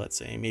 years, let's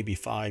say, maybe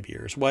 5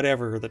 years,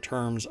 whatever the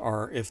terms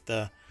are, if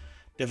the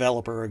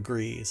developer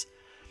agrees.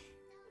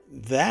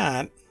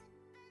 That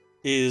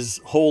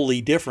is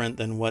wholly different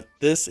than what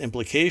this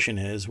implication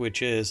is,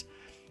 which is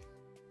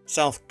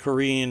South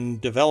Korean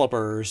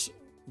developers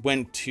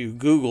went to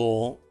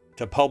Google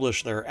to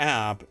publish their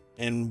app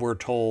and were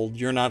told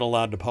you're not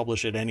allowed to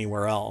publish it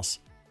anywhere else,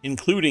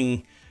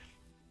 including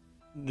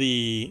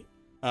the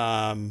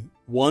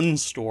One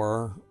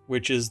Store,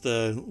 which is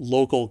the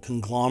local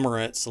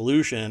conglomerate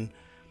solution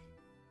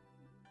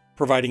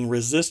providing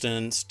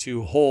resistance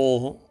to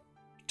whole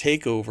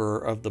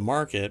takeover of the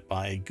market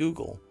by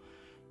Google.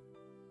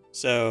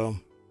 So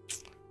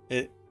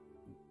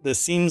this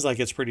seems like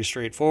it's pretty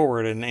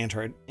straightforward, an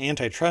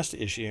antitrust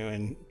issue,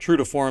 and true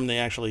to form, they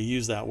actually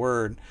use that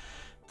word.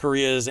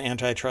 Korea's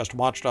antitrust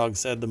watchdog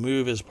said the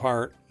move is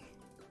part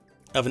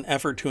of an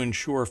effort to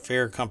ensure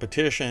fair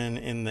competition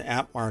in the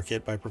app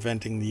market by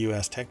preventing the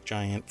U.S. tech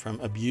giant from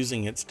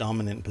abusing its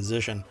dominant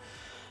position.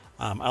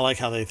 I like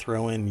how they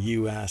throw in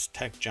U.S.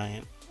 tech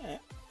giant,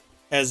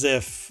 as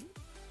if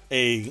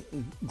a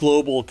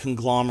global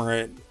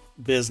conglomerate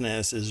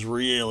business is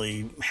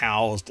really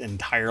housed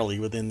entirely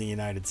within the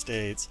United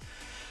States.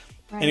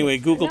 Right. Anyway,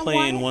 Google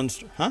Play in one...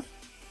 Huh?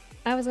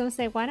 I was going to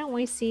say, why don't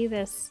we see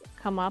this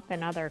come up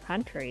in other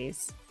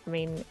countries? I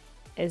mean,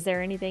 is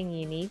there anything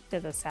unique to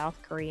the South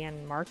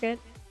Korean market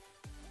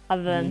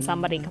other than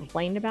somebody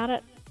complained about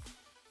it?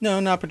 No,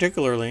 not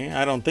particularly.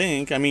 I don't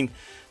think. I mean,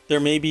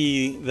 there may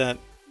be that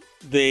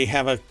they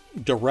have a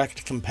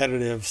direct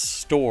competitive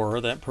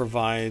store that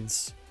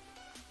provides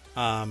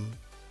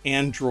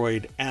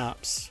Android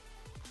apps,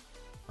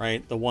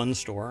 right? The One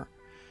Store.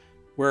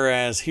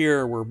 Whereas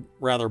here we're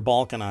rather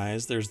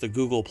balkanized. There's the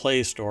Google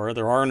Play Store.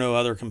 There are no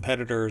other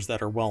competitors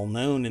that are well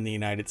known in the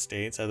United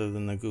States other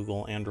than the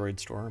Google Android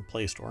Store,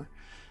 Play Store.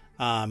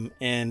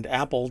 And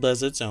Apple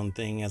does its own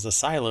thing as a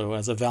silo,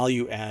 as a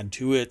value add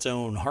to its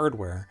own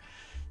hardware.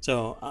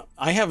 So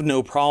I have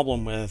no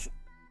problem with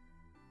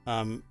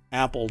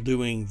Apple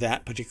doing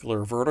that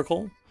particular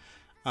vertical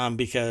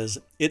because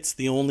it's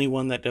the only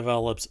one that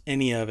develops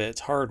any of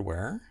its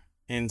hardware.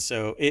 And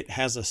so it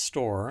has a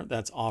store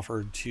that's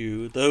offered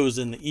to those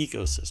in the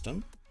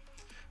ecosystem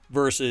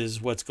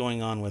versus what's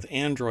going on with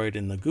Android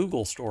in the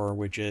Google Store,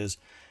 which is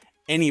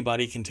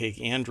anybody can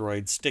take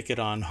Android, stick it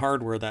on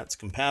hardware that's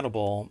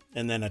compatible,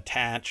 and then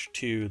attach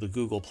to the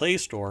Google Play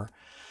Store.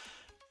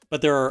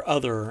 But there are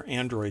other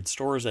Android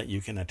stores that you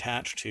can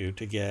attach to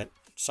get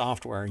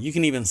software. You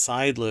can even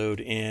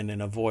sideload in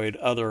and avoid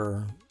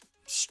other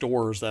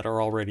stores that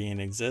are already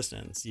in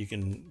existence. You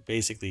can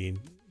basically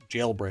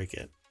jailbreak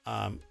it.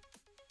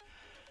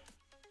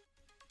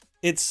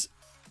 It's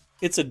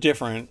a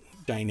different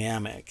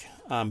dynamic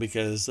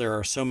because there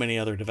are so many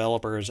other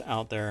developers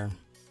out there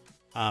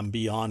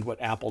beyond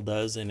what Apple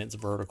does in its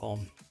vertical.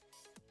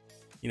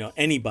 You know,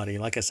 anybody,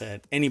 like I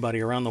said,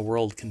 anybody around the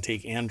world can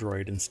take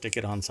Android and stick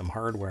it on some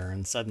hardware,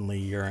 and suddenly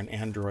you're an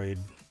Android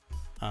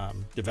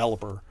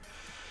developer.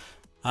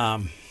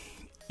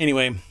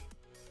 Anyway,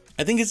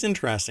 I think it's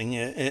interesting.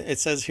 It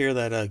says here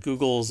that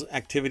Google's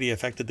activity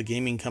affected the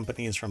gaming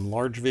companies from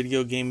large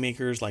video game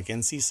makers like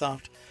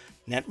NCSoft,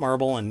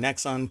 Netmarble, and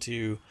Nexon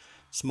to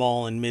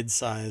small and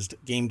mid-sized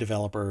game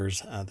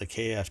developers, the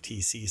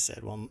KFTC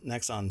said. Well,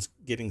 Nexon's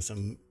getting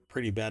some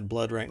pretty bad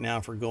blood right now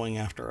for going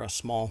after a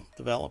small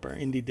developer,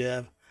 indie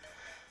dev.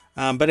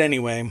 But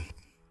anyway,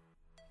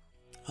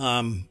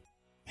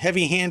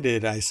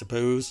 heavy-handed, I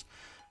suppose,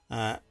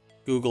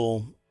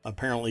 Google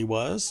apparently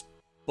was,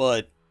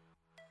 but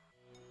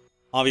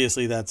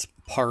obviously that's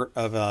part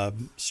of a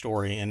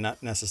story and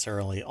not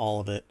necessarily all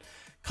of it.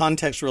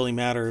 Context really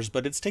matters,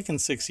 but it's taken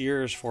 6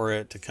 years for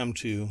it to come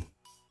to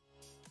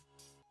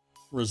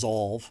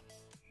resolve.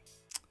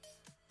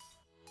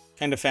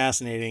 Kind of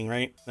fascinating,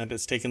 right? That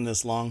it's taken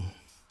this long.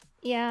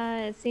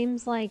 Yeah, it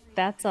seems like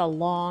that's a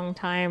long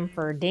time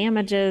for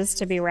damages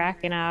to be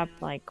racking up.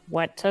 Like,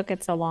 what took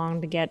it so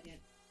long to get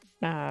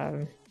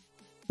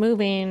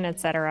moving,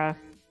 etc.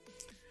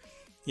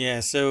 Yeah,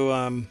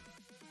 so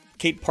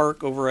Kate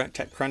Park over at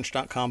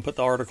TechCrunch.com put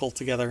the article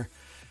together.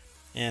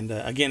 And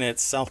again,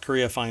 it's South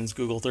Korea fines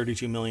Google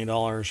 $32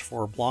 million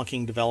for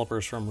blocking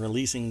developers from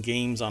releasing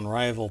games on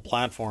rival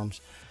platforms.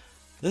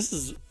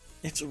 It's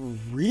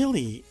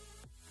really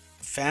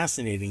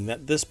fascinating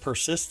that this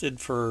persisted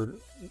for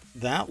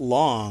that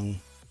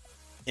long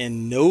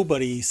and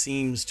nobody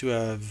seems to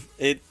have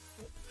it.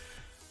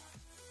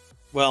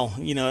 Well,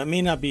 it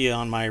may not be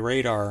on my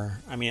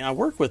radar. I mean, I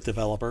work with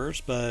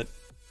developers, but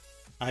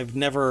I've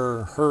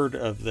never heard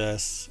of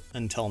this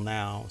until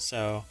now.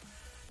 So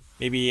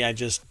maybe I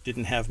just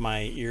didn't have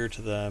my ear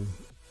to the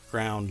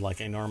ground like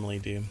I normally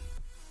do.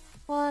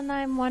 Well, and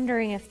I'm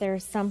wondering if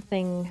there's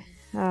something,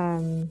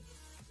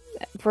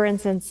 for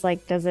instance,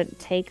 like, does it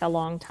take a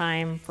long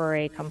time for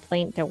a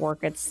complaint to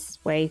work its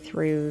way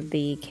through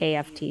the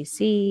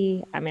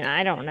KFTC? I mean,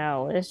 I don't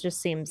know. This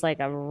just seems like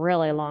a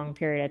really long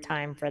period of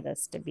time for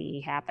this to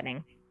be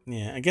happening.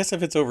 Yeah, I guess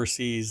if it's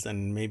overseas,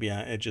 then maybe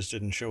it just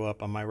didn't show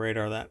up on my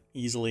radar that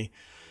easily.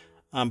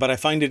 But I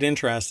find it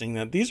interesting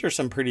that these are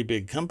some pretty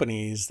big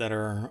companies that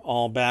are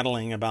all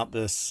battling about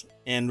this.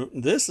 And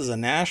this is a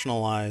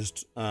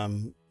nationalized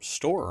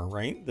store,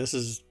 right? This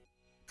is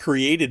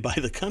created by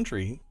the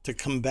country to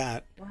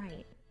combat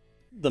Right.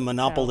 the So,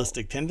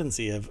 monopolistic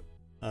tendency of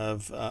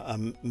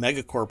a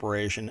mega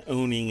corporation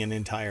owning an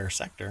entire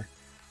sector.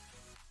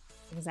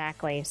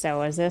 exactly.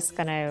 So, is this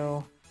going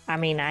to, I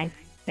mean, I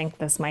think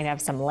this might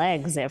have some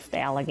legs if the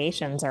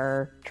allegations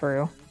are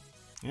true.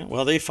 Yeah,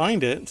 well, they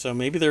find it, so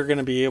maybe they're going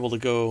to be able to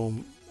go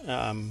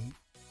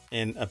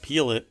and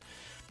appeal it.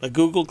 But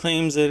Google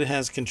claims it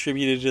has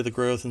contributed to the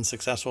growth and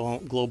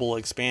successful global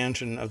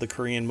expansion of the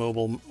Korean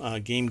mobile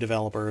game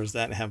developers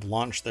that have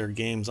launched their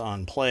games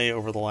on Play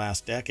over the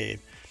last decade.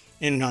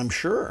 And I'm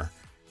sure,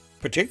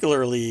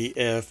 particularly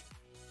if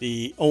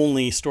the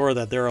only store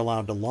that they're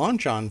allowed to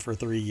launch on for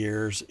 3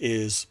 years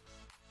is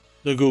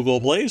the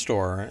Google Play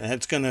Store,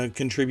 it's going to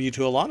contribute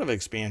to a lot of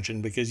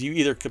expansion because you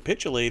either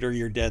capitulate or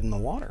you're dead in the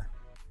water.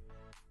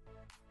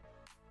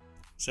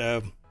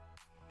 So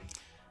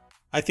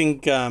I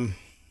think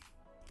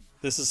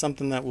this is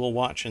something that we'll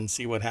watch and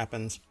see what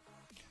happens.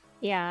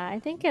 Yeah, I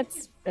think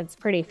it's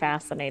pretty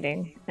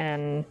fascinating,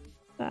 and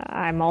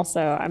I'm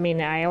also, I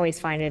mean, I always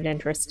find it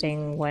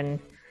interesting when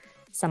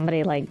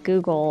somebody like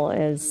Google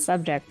is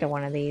subject to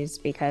one of these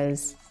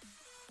because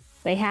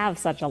they have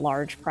such a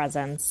large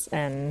presence,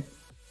 and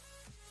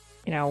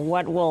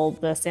what will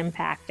this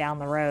impact down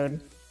the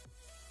road?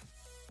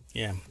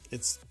 Yeah,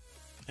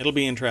 it'll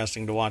be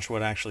interesting to watch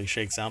what actually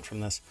shakes out from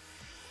this.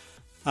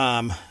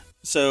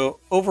 So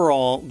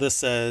overall, this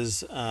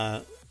says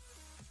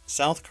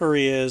South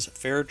Korea's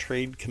Fair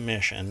Trade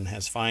Commission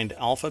has fined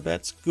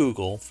Alphabet's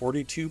Google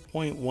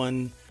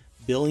 42.1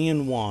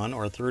 billion won,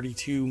 or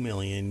 32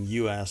 million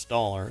US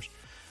dollars,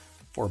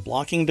 for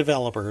blocking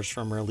developers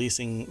from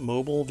releasing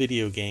mobile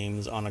video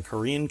games on a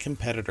Korean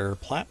competitor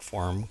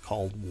platform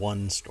called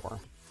One Store.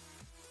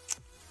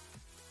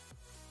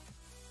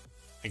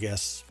 I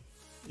guess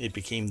it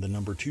became the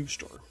number 2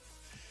 store.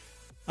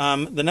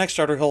 The next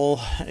article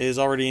is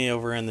already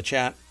over in the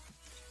chat,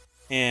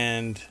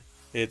 and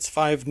it's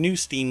 5 new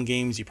Steam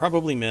games you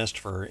probably missed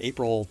for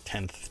April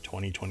 10th,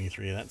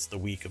 2023. That's the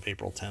week of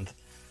April 10th.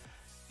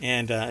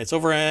 And it's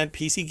over at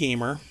PC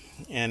Gamer,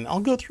 and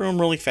I'll go through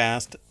them really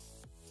fast.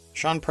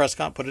 Sean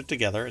Prescott put it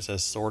together. It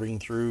says sorting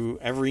through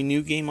every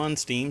new game on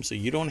Steam, so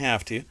you don't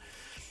have to.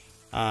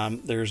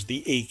 There's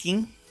The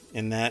Aching,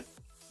 and that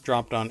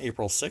dropped on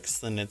April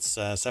 6th, and it's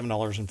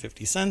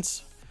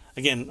 $7.50.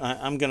 Again,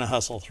 I'm going to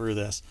hustle through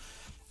this.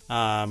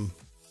 Oh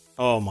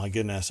my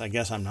goodness, I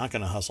guess I'm not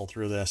going to hustle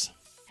through this.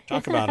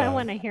 Talk about I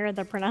want to hear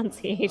the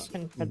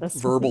pronunciation for this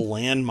verbal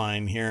one.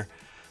 landmine here.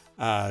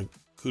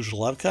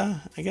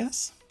 Kuzlovka, I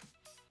guess.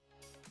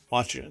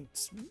 Watch it.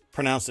 It's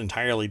pronounced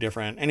entirely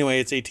different.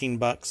 Anyway, it's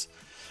 $18.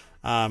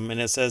 And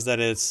it says that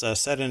it's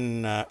set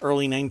in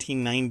early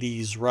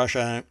 1990s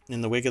Russia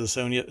in the wake of the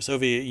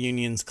Soviet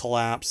Union's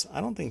collapse.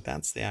 I don't think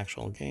that's the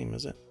actual game,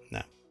 is it?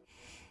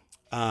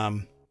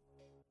 No.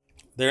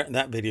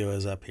 That video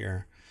is up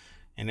here,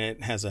 and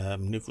it has a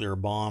nuclear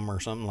bomb or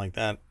something like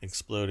that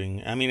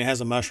exploding. I mean, it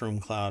has a mushroom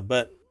cloud,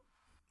 but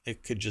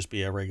it could just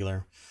be a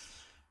regular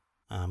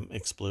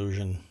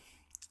explosion.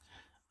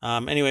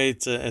 Anyway,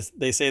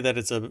 they say that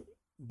it's a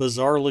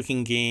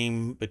bizarre-looking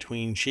game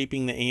between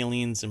shaping the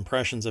aliens'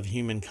 impressions of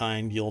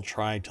humankind. You'll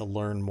try to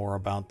learn more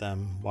about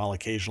them while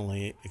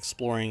occasionally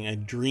exploring a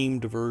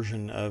dreamed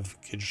version of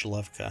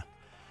Kuzlovka.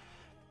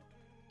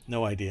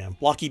 No idea.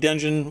 Blocky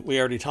Dungeon, we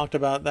already talked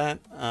about that.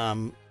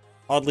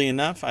 Oddly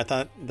enough, I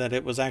thought that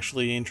it was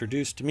actually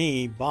introduced to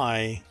me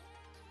by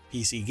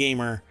PC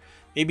Gamer,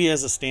 maybe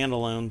as a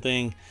standalone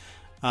thing.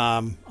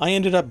 I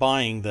ended up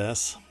buying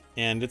this,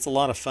 and it's a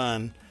lot of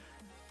fun.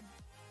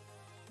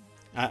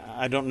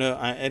 I don't know.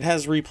 It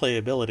has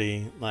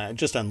replayability,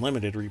 just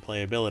unlimited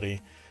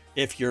replayability,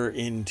 if you're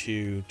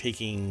into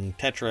taking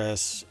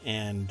Tetris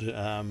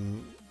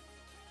and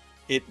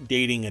it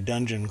dating a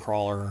dungeon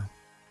crawler,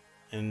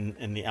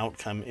 and the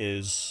outcome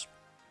is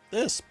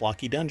this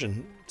Blocky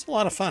Dungeon. It's a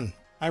lot of fun.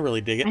 I really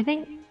dig it. I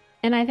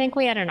think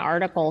we had an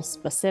article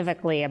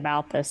specifically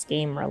about this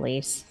game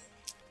release.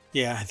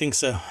 Yeah, I think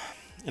so.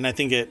 And I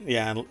think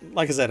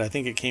like I said, I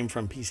think it came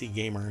from PC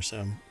Gamer,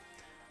 so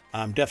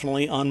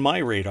definitely on my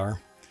radar.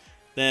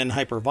 Then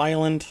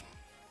Hyperviolent.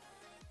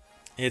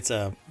 It's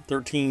a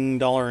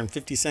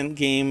 $13.50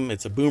 game.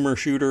 It's a boomer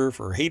shooter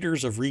for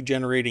haters of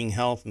regenerating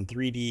health and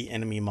 3D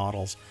enemy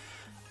models.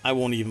 I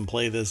won't even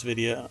play this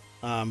video,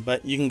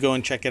 but you can go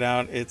and check it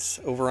out. It's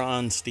over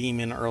on Steam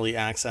in early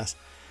access.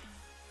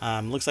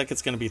 Looks like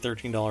it's going to be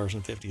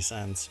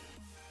 $13.50.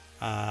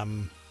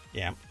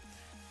 Yeah.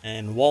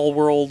 And Wall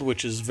World,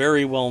 which is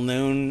very well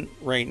known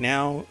right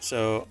now.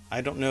 So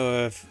I don't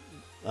know if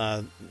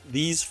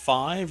these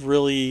 5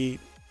 really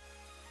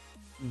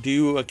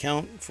do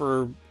account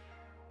for,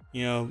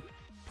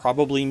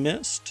 probably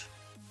missed,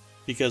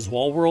 because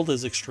Wall World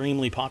is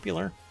extremely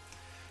popular.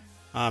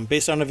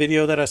 Based on a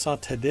video that I saw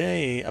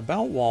today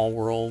about Wall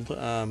World,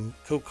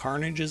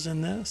 Co-Carnage is in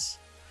this.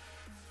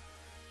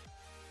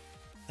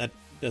 That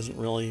doesn't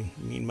really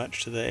mean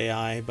much to the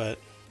AI, but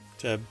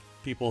to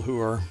people who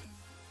are...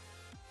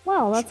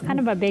 Well, that's kind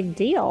of a big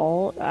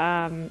deal.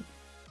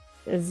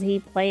 Does he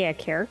play a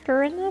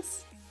character in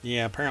this?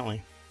 Yeah,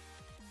 apparently.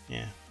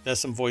 Yeah, does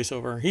some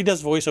voiceover. He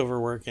does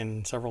voiceover work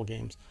in several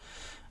games.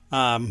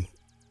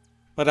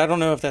 But I don't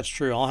know if that's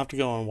true. I'll have to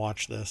go and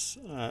watch this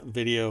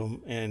video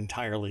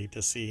entirely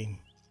to see.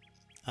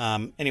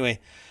 Anyway,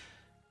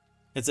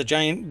 it's a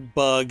giant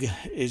bug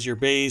is your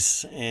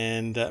base,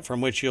 and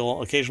from which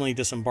you'll occasionally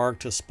disembark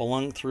to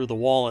spelunk through the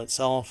wall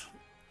itself.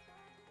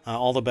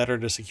 All the better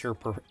to secure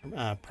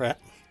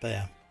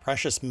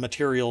precious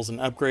materials and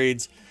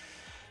upgrades.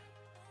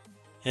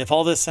 If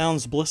all this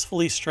sounds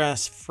blissfully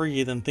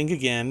stress-free, then think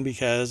again,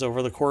 because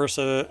over the course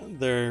of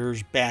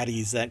there's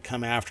baddies that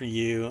come after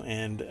you,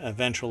 and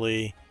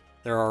eventually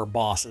there are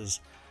bosses.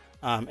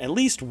 At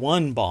least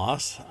one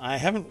boss. I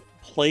haven't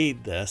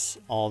played this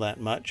all that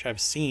much.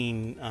 I've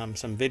seen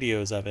some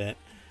videos of it,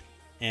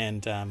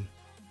 and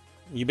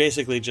you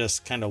basically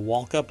just kind of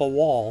walk up a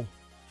wall.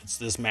 It's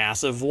this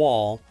massive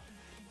wall,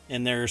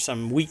 and there's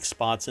some weak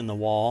spots in the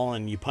wall,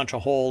 and you punch a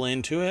hole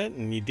into it,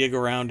 and you dig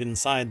around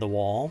inside the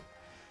wall.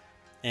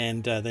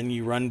 And then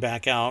you run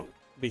back out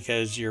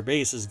because your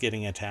base is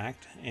getting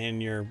attacked,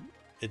 and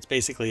it's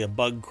basically a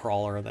bug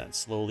crawler that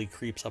slowly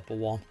creeps up a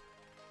wall.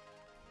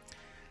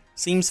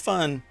 Seems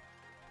fun,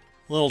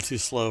 a little too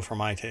slow for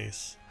my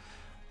taste.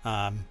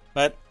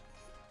 But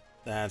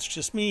that's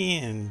just me,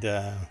 and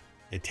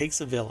it takes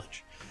a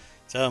village.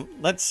 So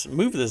let's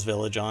move this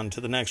village on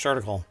to the next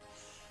article.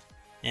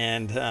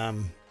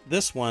 And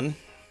this one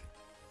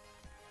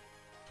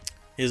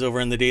is over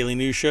in the Daily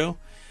News Show.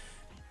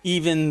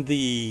 Even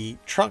the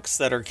trucks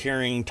that are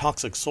carrying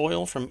toxic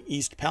soil from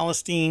East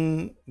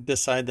Palestine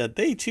decide that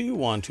they too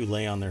want to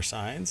lay on their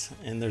sides.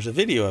 And there's a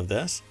video of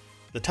this.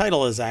 The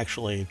title is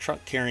actually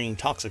Truck Carrying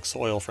Toxic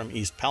Soil from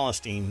East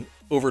Palestine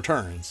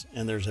Overturns.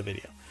 And there's a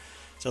video.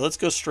 So let's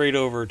go straight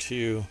over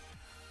to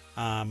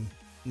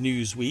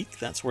Newsweek.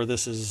 That's where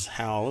this is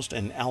housed.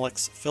 And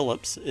Alex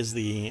Phillips is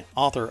the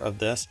author of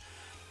this.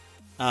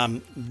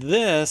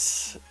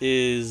 This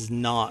is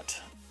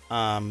not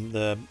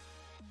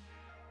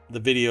the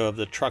video of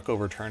the truck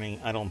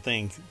overturning. I don't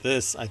think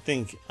this. I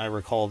think I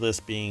recall this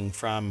being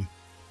from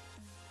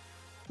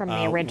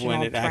the original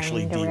when it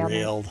actually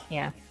derailed.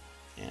 Yeah.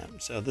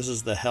 So this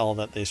is the hell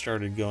that they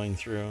started going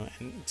through,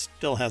 and it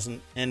still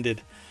hasn't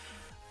ended.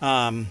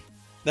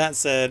 That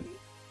said,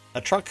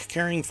 a truck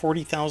carrying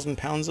 40,000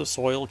 pounds of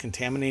soil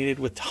contaminated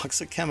with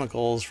toxic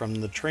chemicals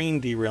from the train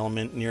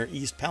derailment near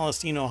East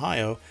Palestine,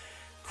 Ohio,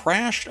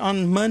 crashed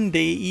on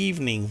Monday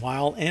evening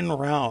while en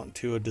route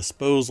to a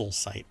disposal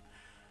site.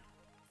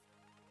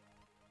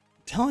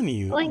 Telling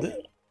you,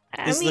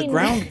 the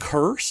ground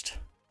cursed?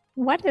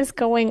 What is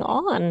going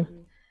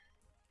on?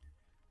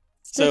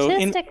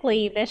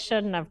 Statistically, this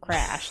shouldn't have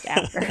crashed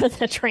after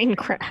the train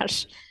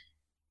crash.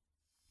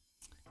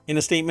 In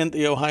a statement,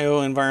 the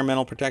Ohio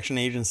Environmental Protection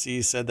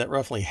Agency said that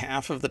roughly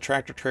half of the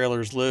tractor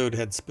trailer's load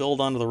had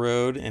spilled onto the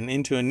road and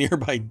into a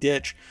nearby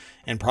ditch,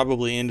 and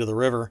probably into the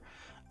river,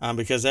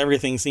 because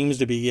everything seems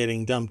to be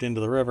getting dumped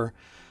into the river.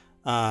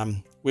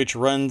 Which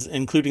runs,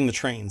 including the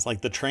trains.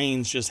 Like, the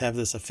trains just have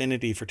this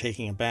affinity for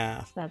taking a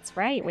bath. That's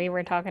right. We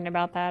were talking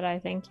about that, I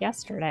think,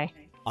 yesterday.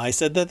 I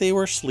said that they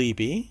were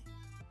sleepy.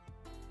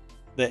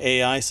 The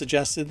AI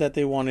suggested that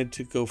they wanted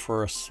to go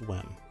for a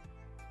swim.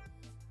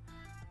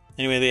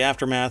 Anyway, the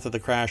aftermath of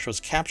the crash was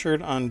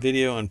captured on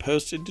video and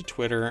posted to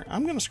Twitter.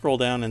 I'm going to scroll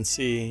down and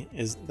see.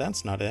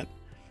 That's not it.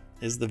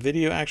 Is the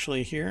video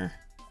actually here?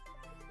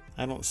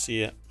 I don't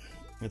see it.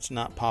 It's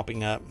not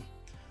popping up.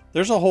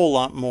 There's a whole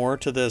lot more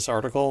to this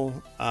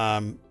article,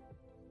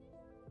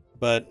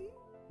 but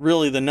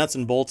really the nuts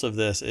and bolts of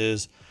this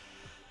is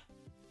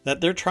that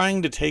they're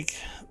trying to take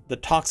the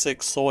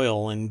toxic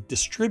soil and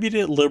distribute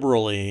it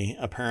liberally,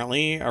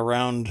 apparently,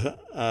 around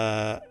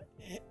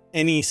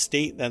any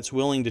state that's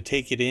willing to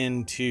take it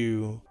in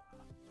to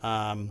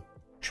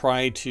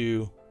try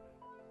to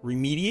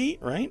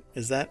remediate, right?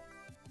 Is that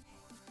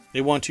they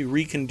want to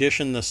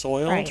recondition the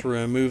soil to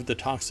remove the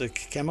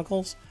toxic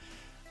chemicals?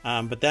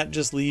 But that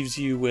just leaves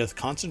you with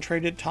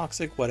concentrated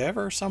toxic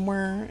whatever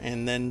somewhere,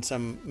 and then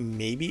some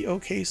maybe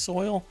okay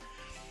soil.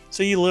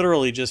 So you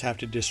literally just have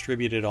to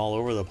distribute it all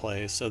over the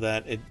place so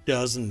that it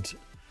doesn't,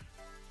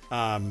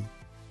 I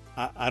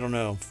don't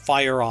know,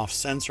 fire off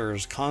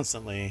sensors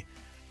constantly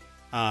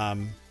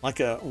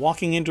like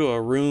walking into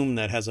a room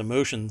that has a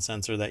motion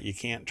sensor that you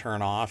can't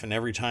turn off, and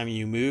every time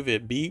you move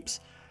it beeps.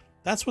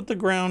 That's what the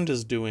ground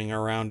is doing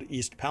around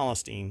East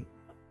Palestine.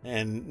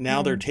 And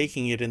now they're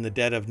taking it in the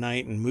dead of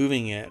night and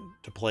moving it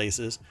to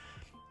places,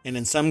 and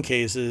in some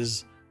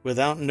cases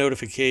without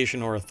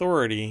notification or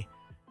authority,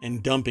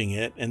 and dumping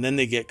it, and then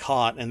they get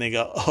caught and they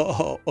go,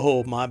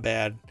 oh, my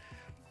bad.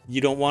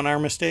 You don't want our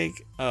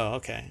mistake? Oh,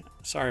 okay.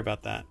 Sorry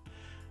about that.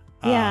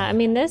 Yeah, I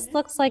mean, this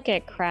looks like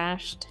it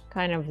crashed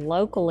kind of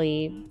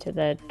locally to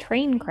the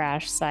train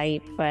crash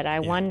site, but I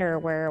wonder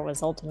where it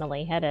was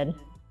ultimately headed.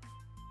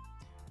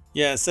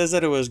 Yeah, it says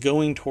that it was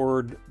going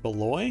toward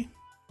Beloy.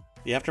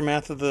 The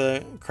aftermath of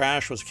the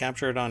crash was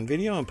captured on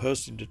video and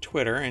posted to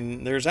Twitter,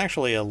 and there's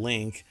actually a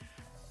link,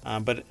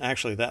 but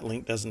actually that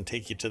link doesn't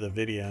take you to the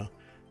video.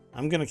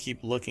 I'm going to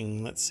keep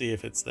looking. Let's see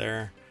if it's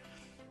there.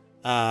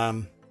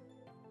 Yeah,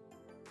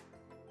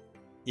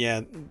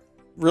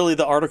 really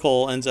the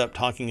article ends up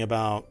talking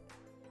about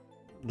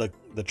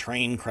the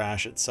train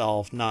crash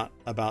itself, not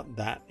about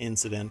that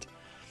incident.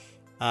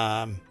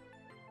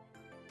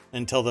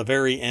 Until the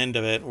very end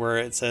of it, where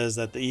it says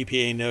that the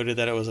EPA noted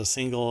that it was a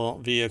single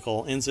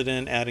vehicle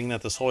incident, adding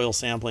that the soil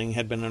sampling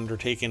had been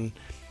undertaken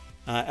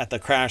at the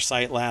crash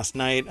site last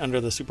night under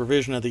the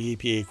supervision of the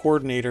EPA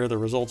coordinator, the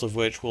results of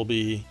which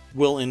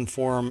will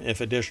inform if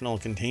additional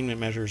containment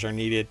measures are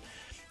needed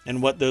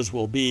and what those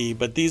will be.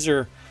 But these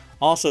are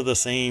also the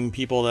same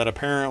people that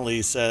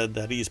apparently said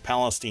that East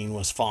Palestine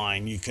was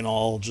fine. You can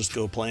all just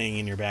go playing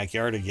in your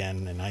backyard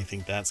again. And I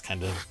think that's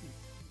kind of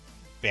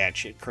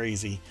batshit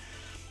crazy.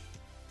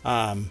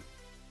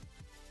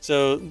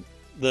 So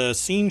the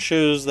scene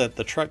shows that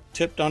the truck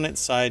tipped on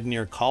its side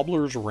near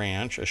Cobbler's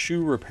Ranch, a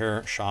shoe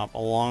repair shop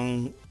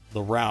along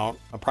the route,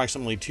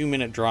 approximately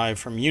 2-minute drive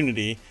from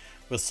Unity,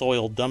 with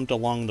soil dumped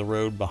along the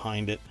road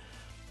behind it.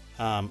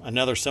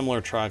 Another similar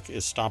truck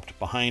is stopped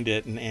behind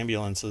it, and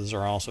ambulances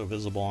are also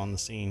visible on the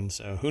scene.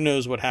 So who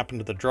knows what happened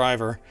to the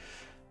driver?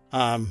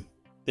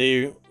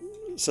 They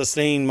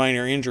sustained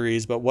minor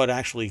injuries, but what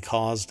actually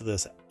caused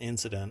this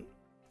incident?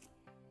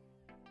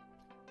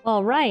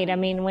 Well, right. I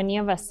mean, when you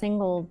have a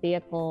single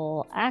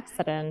vehicle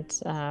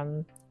accident,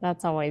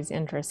 that's always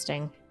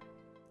interesting.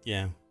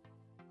 Yeah.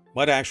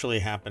 What actually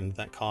happened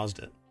that caused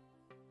it?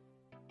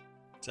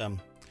 So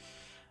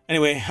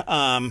anyway,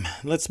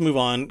 let's move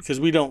on, because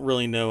we don't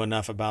really know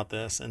enough about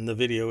this, and the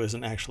video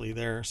isn't actually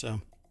there, so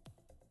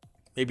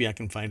maybe I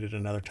can find it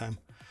another time.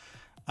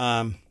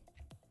 And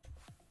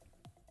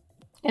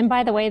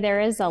by the way, there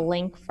is a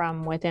link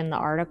from within the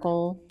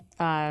article.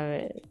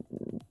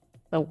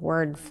 The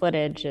word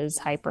footage is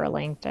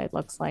hyperlinked, it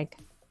looks like.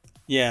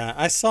 Yeah,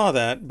 I saw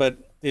that, but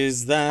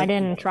is that... I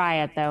didn't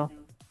try it, though.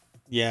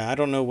 Yeah, I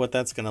don't know what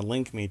that's going to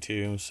link me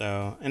to,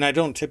 so... And I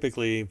don't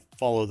typically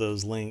follow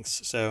those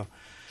links, so...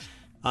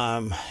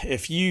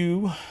 if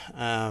you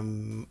are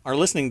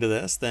listening to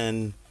this,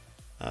 then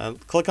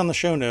click on the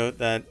show note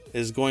that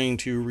is going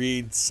to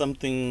read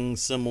something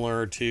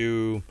similar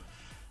to...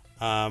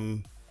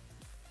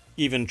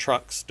 even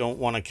trucks don't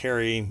want to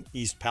carry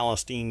East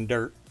Palestine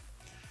dirt.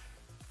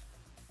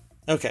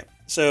 Okay,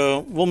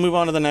 so we'll move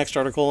on to the next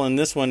article, and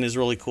this one is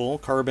really cool.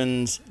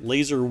 Carbon's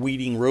laser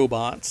weeding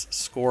robots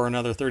score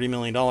another $30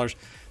 million.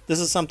 This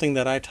is something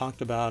that I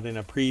talked about in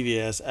a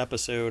previous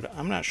episode.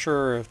 I'm not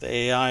sure if the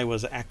AI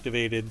was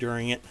activated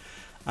during it,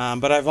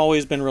 but I've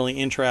always been really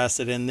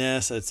interested in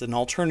this. It's an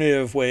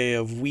alternative way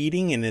of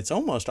weeding, and it's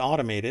almost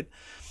automated.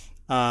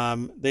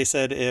 They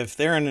said if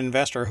they're an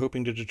investor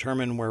hoping to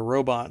determine where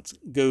robots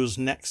goes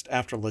next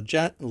after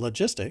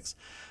logistics,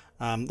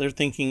 they're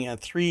thinking at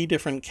 3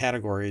 different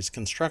categories: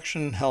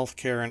 construction,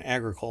 healthcare, and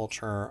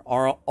agriculture.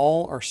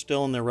 All are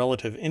still in their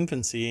relative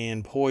infancy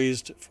and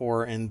poised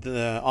for, in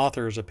the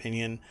author's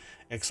opinion,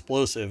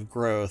 explosive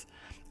growth.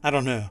 I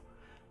don't know.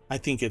 I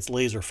think it's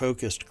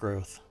laser-focused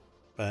growth,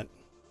 but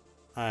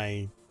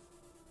I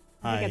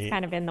think it's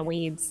kind of in the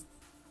weeds.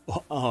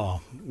 Oh,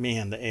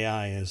 man, the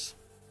AI is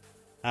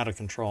out of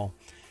control.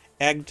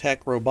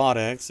 Ag-tech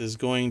robotics is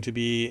going to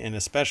be an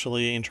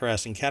especially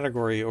interesting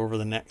category over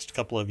the next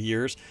couple of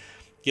years,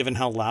 given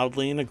how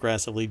loudly and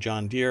aggressively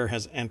John Deere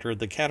has entered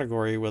the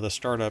category with a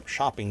startup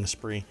shopping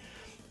spree.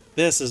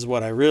 This is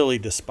what I really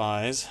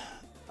despise,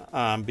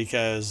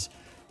 because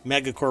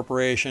mega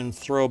corporations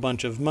throw a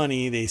bunch of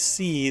money. They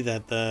see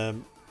that the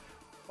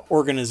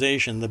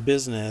organization, the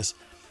business,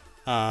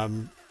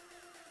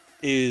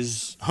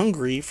 is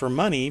hungry for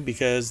money,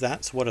 because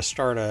that's what a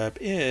startup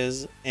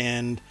is,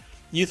 and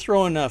you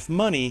throw enough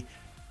money,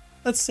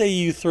 let's say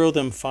you throw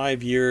them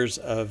 5 years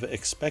of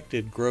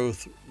expected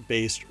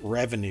growth-based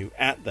revenue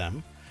at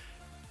them.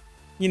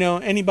 You know,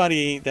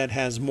 anybody that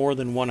has more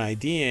than one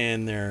idea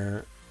in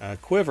their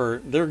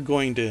quiver, they're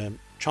going to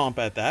chomp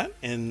at that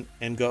and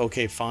go,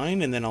 okay,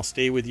 fine, and then I'll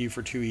stay with you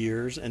for 2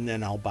 years, and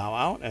then I'll bow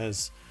out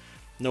as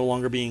no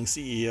longer being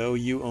CEO.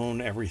 You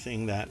own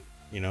everything that,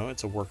 you know,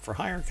 it's a work for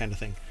hire kind of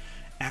thing.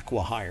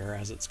 Aqua-hire,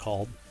 as it's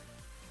called.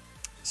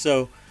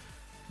 So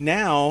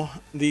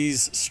now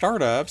these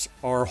startups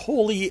are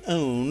wholly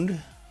owned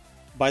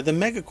by the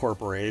mega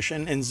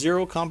corporation and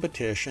zero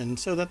competition,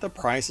 so that the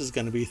price is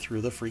going to be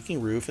through the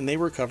freaking roof, and they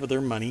recover their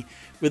money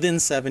within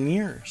 7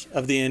 years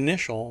of the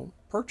initial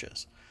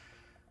purchase,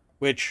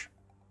 which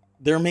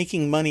they're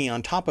making money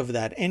on top of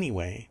that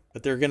anyway,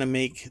 but they're going to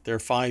make their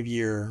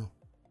 5-year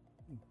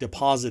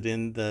deposit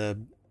in the,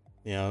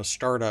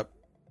 startup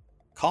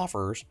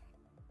coffers.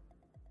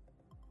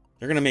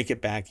 They're going to make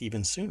it back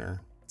even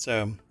sooner.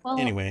 So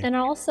anyway. And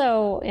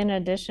also, in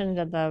addition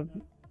to the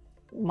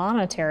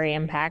monetary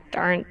impact,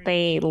 aren't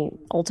they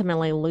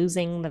ultimately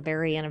losing the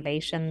very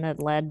innovation that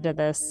led to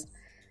this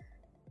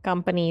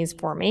company's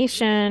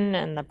formation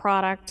and the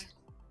product?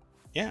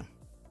 Yeah.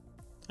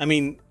 I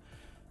mean,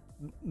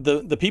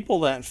 the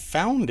people that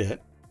found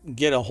it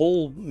get a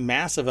whole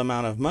massive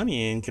amount of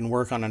money and can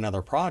work on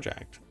another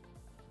project.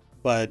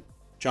 But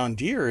John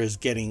Deere is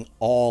getting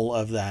all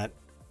of that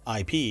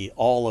IP,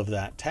 all of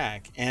that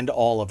tech, and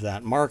all of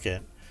that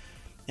market.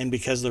 And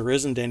because there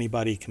isn't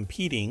anybody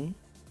competing,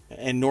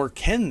 and nor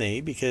can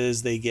they,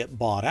 because they get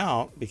bought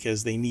out,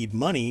 because they need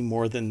money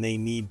more than they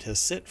need to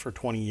sit for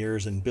 20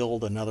 years and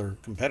build another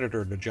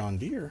competitor to John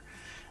Deere,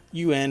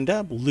 you end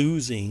up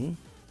losing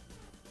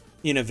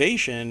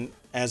innovation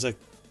as a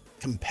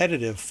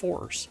competitive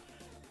force.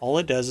 All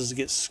it does is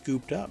get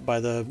scooped up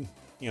by the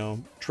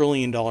 $1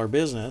 trillion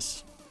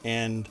business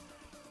and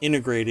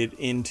integrated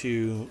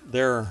into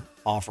their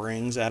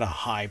offerings at a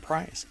high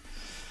price.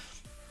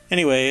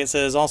 Anyway, it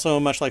says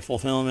also, much like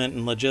fulfillment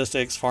and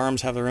logistics,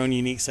 farms have their own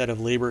unique set of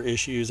labor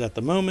issues at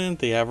the moment.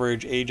 The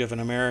average age of an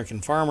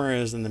American farmer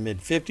is in the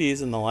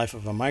mid-50s, and the life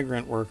of a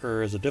migrant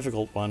worker is a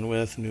difficult one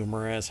with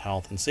numerous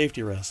health and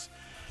safety risks.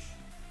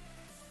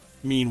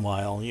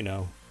 Meanwhile,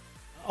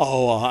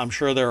 I'm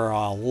sure there are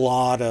a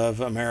lot of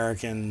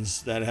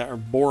Americans that are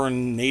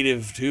born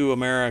native to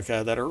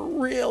America that are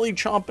really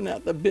chomping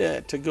at the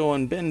bit to go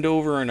and bend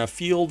over in a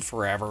field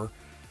forever.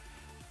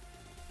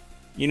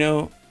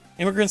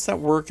 Immigrants that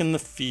work in the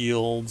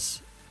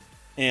fields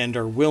and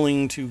are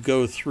willing to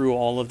go through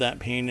all of that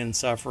pain and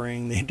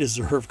suffering, they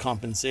deserve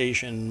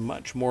compensation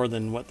much more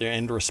than what they're,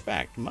 and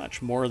respect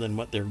much more than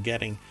what they're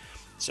getting.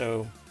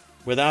 So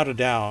without a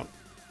doubt,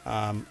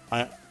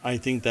 I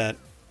think that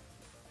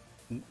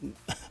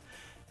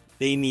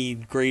they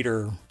need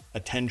greater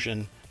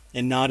attention,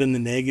 and not in the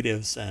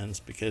negative sense,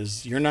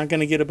 because you're not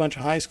going to get a bunch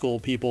of high school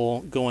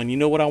people going, you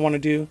know what I want to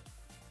do?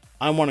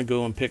 I want to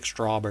go and pick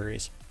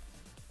strawberries.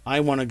 I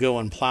want to go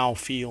and plow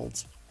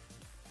fields.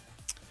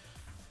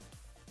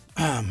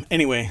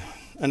 Anyway,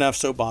 enough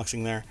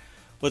soapboxing there.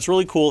 What's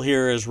really cool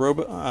here is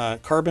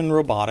Carbon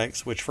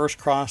Robotics, which first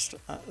crossed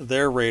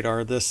their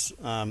radar. This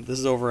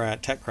is over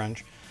at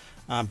TechCrunch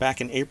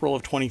back in April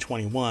of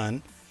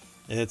 2021.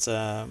 It's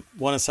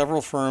one of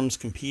several firms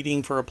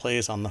competing for a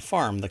place on the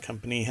farm. The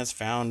company has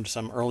found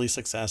some early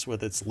success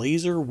with its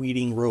laser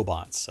weeding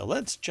robots. So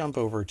let's jump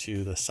over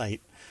to the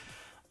site.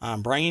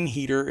 Brian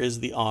Heater is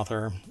the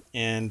author,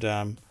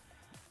 and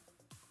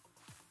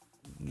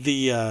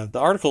the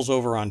article's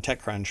over on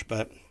TechCrunch.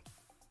 But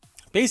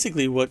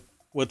basically,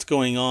 what's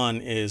going on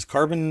is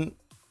Carbon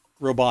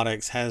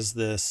Robotics has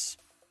this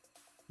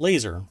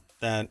laser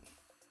that,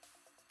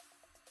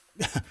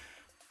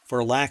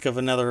 for lack of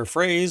another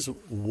phrase,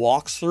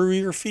 walks through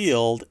your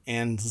field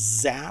and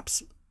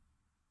zaps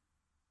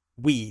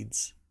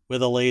weeds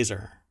with a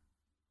laser.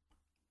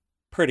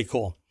 Pretty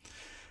cool.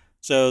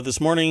 So this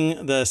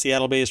morning, the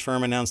Seattle-based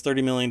firm announced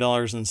 $30 million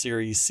in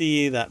Series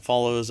C. That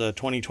follows a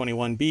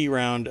 2021 B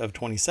round of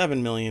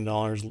 $27 million,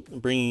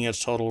 bringing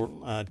its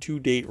total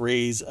to-date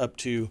raise up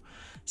to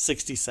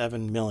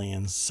 $67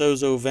 million.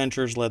 Sozo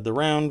Ventures led the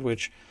round,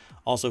 which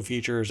also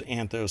features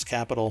Anthos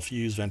Capital,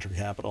 Fuse Venture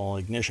Capital,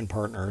 Ignition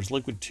Partners,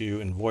 Liquid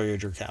 2, and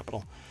Voyager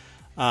Capital.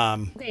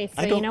 Okay,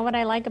 so you know what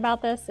I like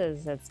about this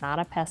is it's not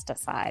a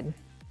pesticide.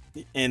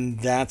 And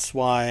that's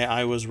why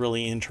I was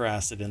really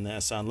interested in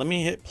this. Let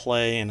me hit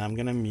play, and I'm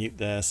going to mute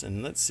this,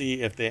 and let's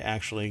see if they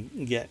actually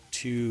get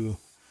to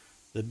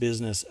the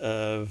business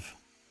of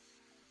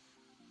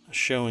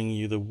showing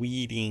you the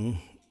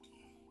weeding.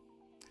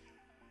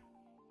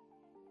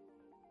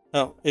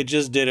 Oh, it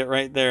just did it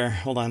right there.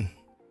 Hold on.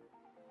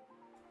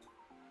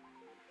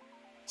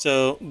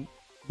 So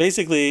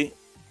basically,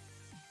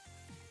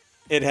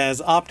 it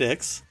has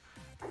optics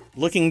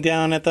looking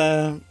down at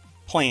the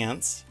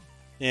plants.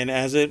 And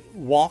as it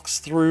walks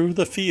through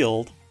the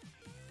field,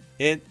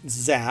 it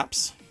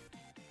zaps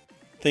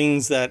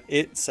things that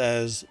it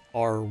says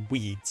are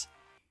weeds.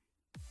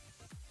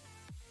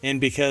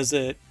 And because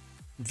it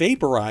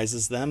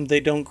vaporizes them, they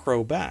don't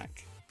grow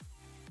back.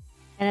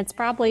 And it's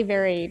probably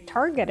very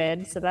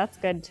targeted, so that's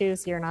good too.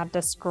 So you're not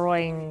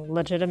destroying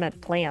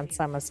legitimate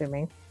plants, I'm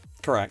assuming.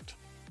 Correct.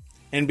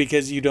 And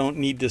because you don't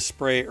need to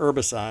spray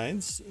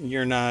herbicides,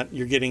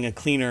 you're getting a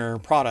cleaner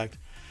product.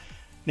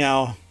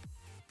 Now,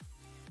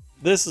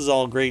 this is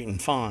all great and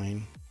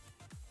fine.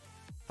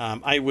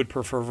 I would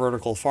prefer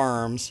vertical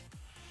farms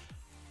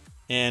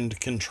and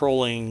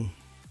controlling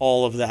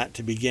all of that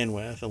to begin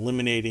with,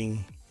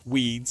 eliminating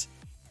weeds,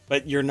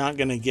 but you're not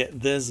going to get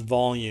this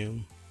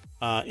volume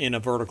in a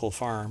vertical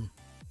farm.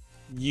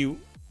 You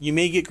you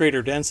may get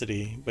greater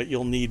density, but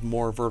you'll need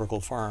more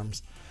vertical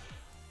farms.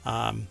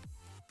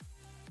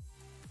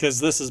 Because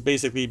this is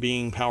basically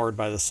being powered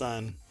by the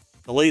sun.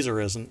 The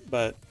laser isn't,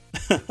 but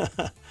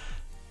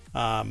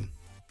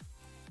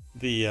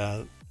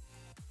the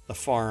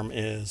farm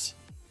is.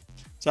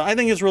 So I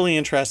think it's really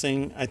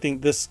interesting. I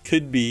think this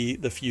could be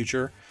the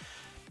future.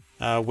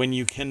 When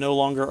you can no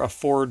longer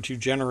afford to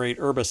generate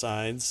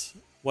herbicides,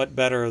 what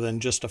better than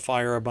just to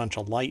fire a bunch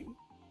of light?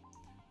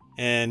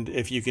 And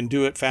if you can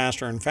do it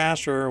faster and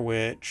faster,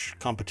 which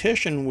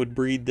competition would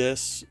breed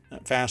this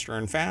faster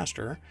and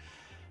faster,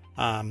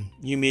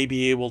 you may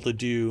be able to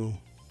do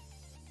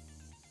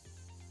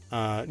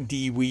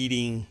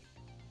de-weeding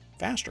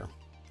faster,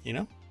 you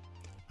know?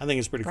 I think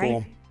it's pretty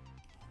cool.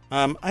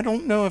 I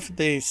don't know if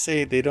they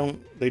say they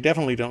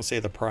definitely don't say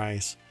the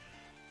price,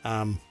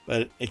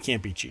 but it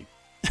can't be cheap.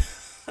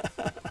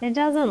 It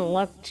doesn't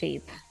look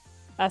cheap,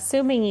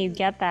 assuming you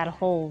get that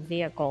whole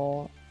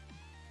vehicle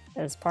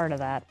as part of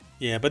that.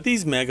 Yeah, but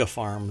these mega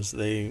farms,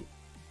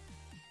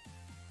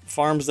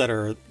 farms that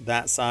are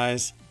that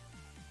size,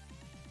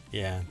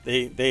 yeah,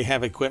 they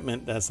have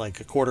equipment that's like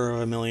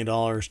 $250,000,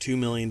 $2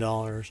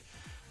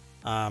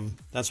 million.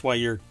 That's why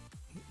your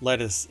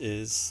lettuce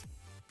is,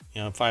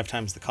 5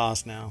 times the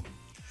cost now.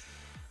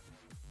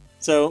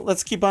 So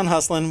let's keep on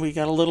hustling. We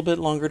got a little bit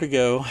longer to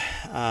go.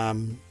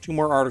 2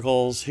 more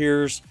articles.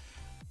 Here's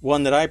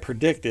one that I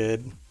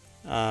predicted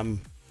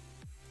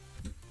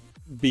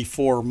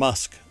before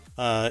Musk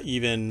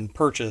even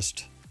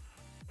purchased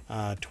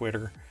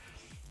Twitter.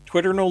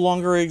 Twitter no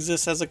longer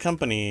exists as a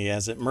company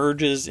as it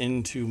merges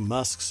into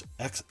Musk's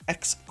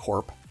X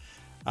Corp.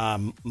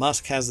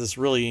 Musk has this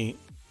really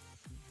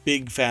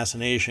big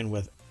fascination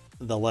with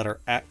the letter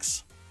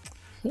X.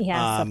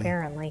 Yes,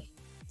 apparently.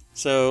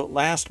 So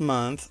last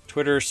month,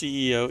 Twitter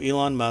CEO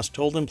Elon Musk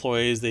told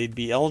employees they'd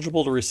be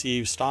eligible to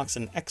receive stocks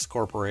in X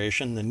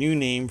Corporation, the new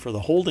name for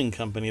the holding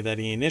company that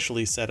he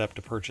initially set up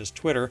to purchase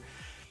Twitter,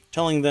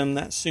 telling them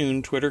that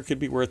soon Twitter could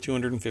be worth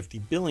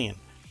 $250 billion.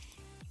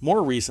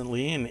 More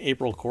recently, an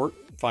April court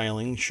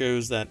filing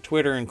shows that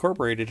Twitter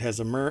Incorporated has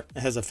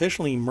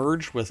officially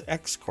merged with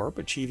X Corp,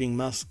 achieving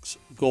Musk's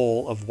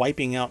goal of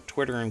wiping out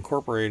Twitter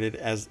Incorporated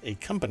as a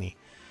company.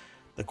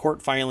 The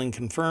court filing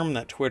confirmed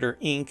that Twitter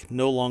Inc.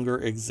 no longer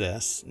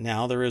exists.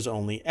 Now there is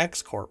only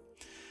X Corp.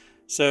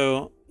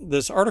 So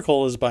this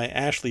article is by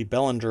Ashley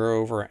Bellinger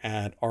over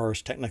at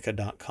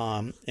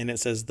arstechnica.com, and it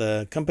says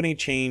the company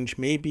change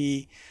may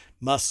be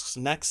Musk's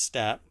next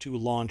step to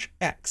launch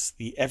X,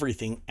 the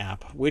Everything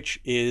app, which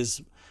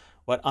is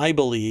what I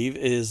believe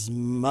is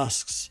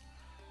Musk's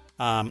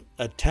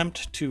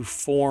attempt to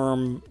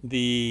form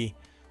the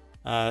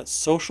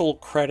social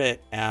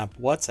credit app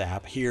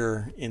WhatsApp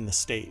here in the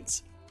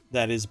States.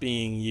 That is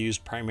being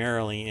used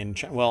primarily in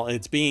China. Well,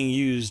 it's being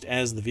used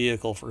as the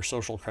vehicle for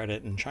social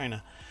credit in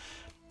China.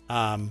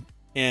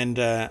 And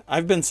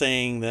I've been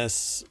saying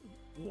this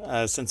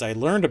since I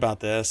learned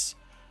about this.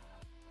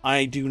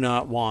 I do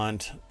not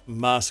want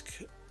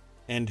Musk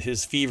and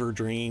his fever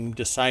dream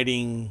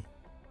deciding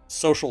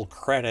social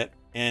credit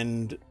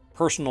and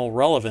personal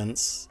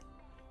relevance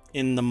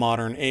in the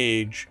modern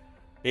age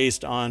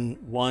based on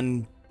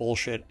one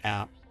bullshit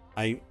app.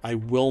 I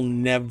will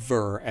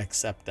never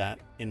accept that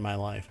in my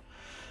life.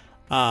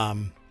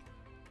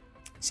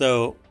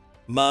 So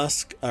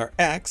Musk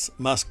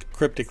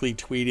cryptically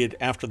tweeted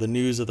after the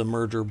news of the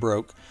merger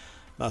broke.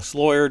 Musk's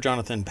lawyer,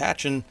 Jonathan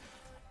Patchen,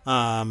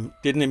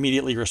 didn't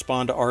immediately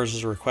respond to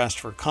Ars's request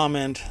for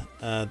comment.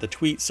 The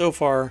tweet so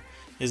far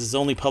is his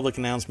only public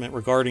announcement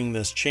regarding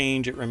this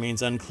change. It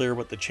remains unclear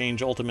what the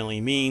change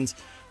ultimately means.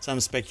 Some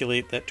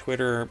speculate that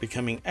Twitter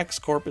becoming X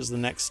Corp is the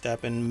next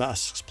step in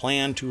Musk's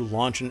plan to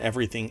launch an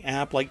everything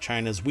app like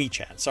China's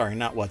WeChat. Sorry,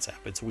 not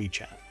WhatsApp, it's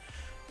WeChat.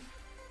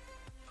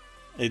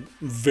 It's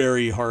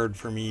very hard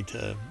for me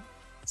to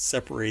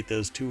separate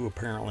those two,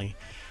 apparently.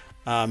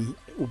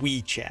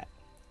 WeChat,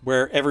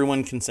 where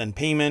everyone can send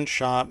payment,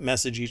 shop,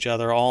 message each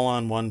other all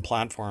on one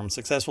platform.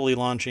 Successfully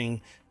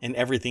launching an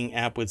everything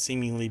app would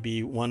seemingly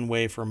be one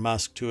way for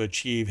Musk to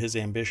achieve his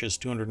ambitious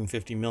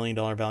 $250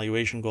 million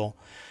valuation goal.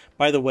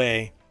 By the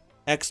way,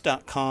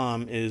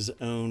 X.com is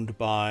owned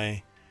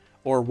by,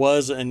 or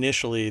was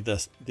initially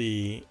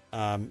the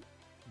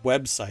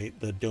website,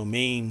 the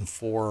domain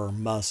for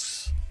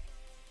Musk's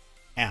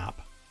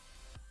app.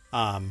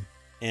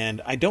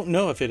 And I don't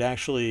know if it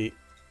actually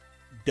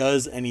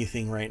does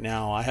anything right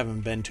now. I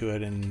haven't been to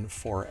it in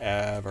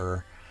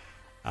forever.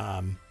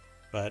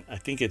 But I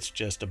think it's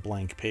just a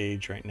blank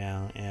page right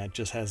now, and it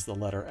just has the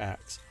letter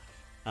X.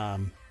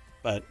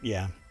 But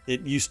yeah,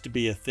 it used to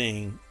be a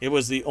thing. It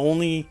was the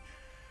only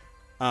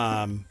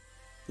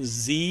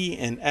Z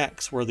and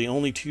X were the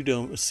only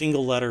two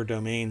single letter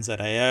domains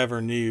that I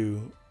ever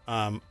knew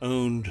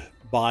owned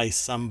by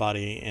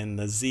somebody, and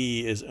the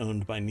Z is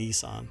owned by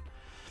Nissan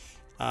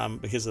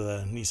because of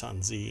the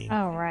Nissan Z.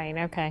 Oh, right.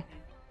 Okay.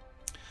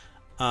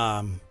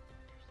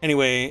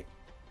 Anyway,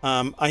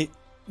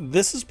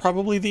 this is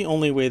probably the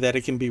only way that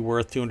it can be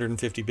worth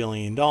 $250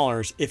 billion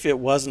if it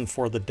wasn't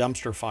for the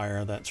dumpster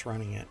fire that's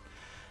running it.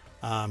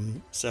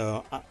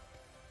 So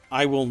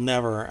I will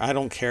never, I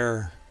don't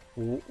care.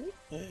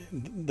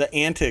 The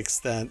antics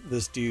that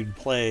this dude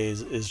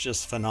plays is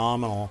just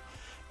phenomenal,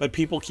 but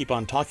people keep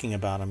on talking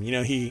about him. You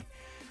know, he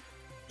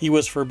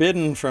was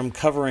forbidden from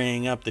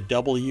covering up the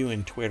W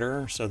in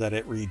Twitter so that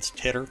it reads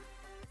titter.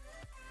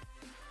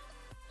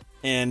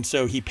 And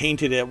so he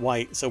painted it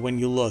white, so when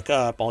you look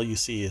up, all you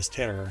see is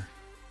titter.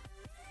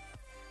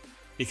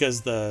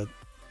 Because the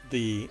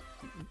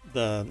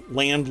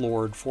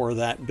landlord for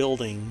that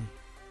building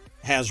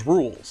has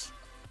rules,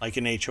 like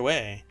an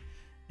HOA,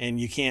 and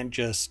you can't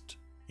just,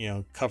 you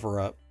know,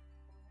 cover up.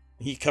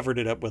 He covered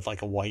it up with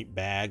like a white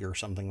bag or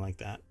something like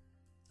that,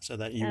 so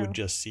that you would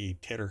just see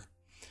titter.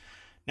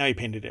 Now he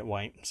painted it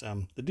white.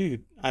 So the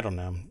dude, I don't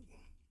know,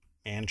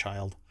 man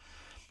child.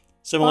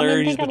 Similarities. Well, I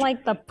mean, think of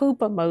like the poop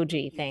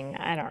emoji thing.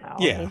 I don't know.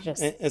 Yeah,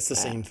 it's the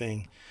same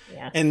thing.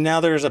 Yeah. And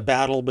now there's a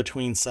battle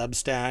between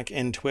Substack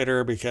and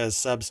Twitter because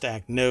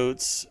Substack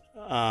notes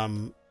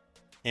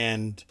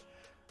and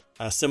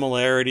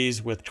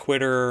similarities with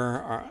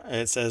Twitter,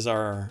 it says,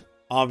 are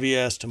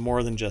obvious to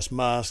more than just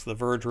Musk. The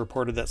Verge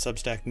reported that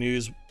Substack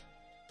News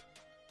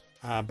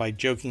by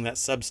joking that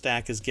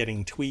Substack is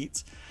getting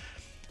tweets.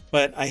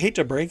 But I hate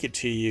to break it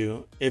to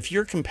you, if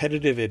your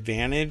competitive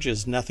advantage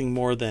is nothing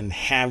more than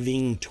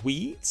having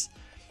tweets,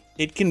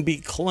 it can be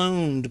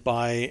cloned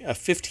by a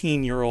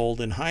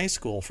 15-year-old in high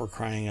school, for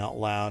crying out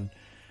loud.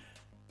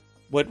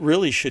 What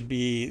really should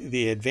be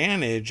the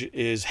advantage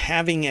is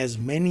having as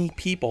many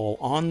people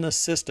on the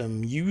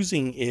system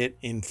using it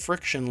in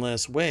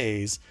frictionless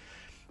ways,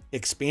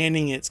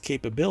 expanding its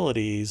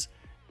capabilities,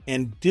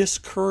 and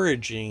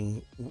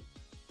discouraging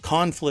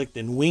conflict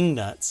and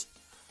wingnuts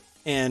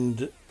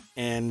and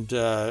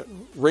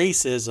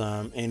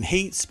racism and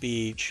hate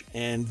speech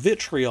and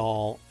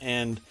vitriol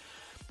and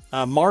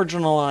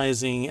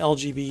marginalizing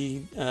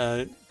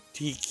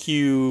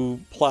LGBTQ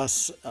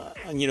plus,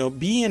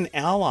 be an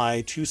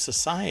ally to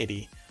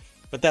society.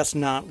 But that's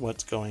not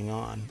what's going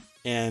on.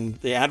 And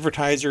the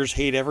advertisers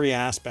hate every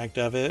aspect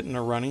of it and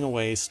are running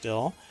away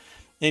still.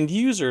 And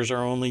users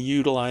are only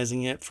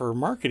utilizing it for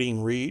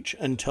marketing reach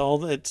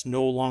until it's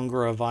no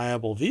longer a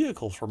viable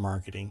vehicle for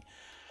marketing.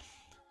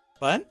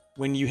 But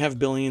when you have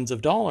billions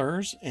of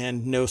dollars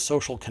and no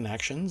social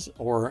connections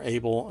or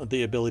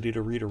the ability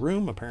to read a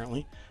room,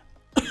 apparently,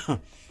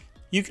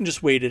 you can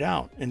just wait it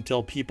out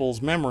until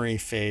people's memory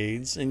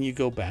fades and you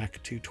go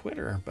back to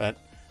Twitter. But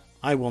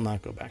I will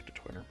not go back to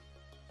Twitter.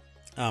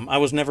 I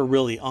was never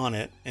really on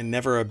it and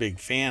never a big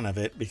fan of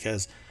it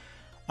because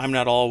I'm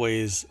not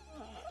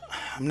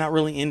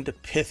really into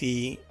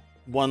pithy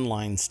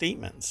one-line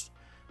statements,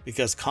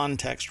 because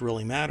context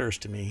really matters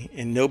to me,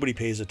 and nobody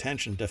pays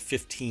attention to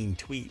 15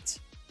 tweets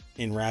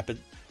in rapid,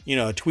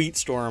 a tweet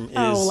storm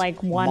is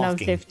like one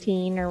mocking. Of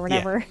 15 or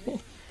whatever.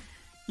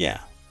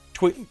 Yeah.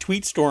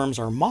 Tweet storms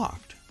are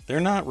mocked. They're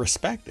not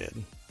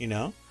respected,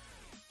 The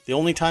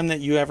only time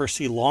that you ever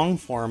see long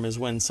form is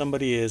when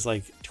somebody is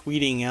like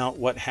tweeting out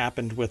what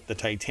happened with the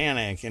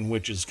Titanic, and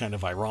which is kind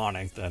of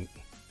ironic that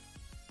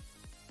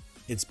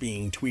it's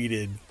being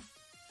tweeted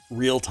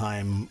real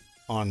time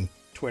on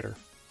Twitter.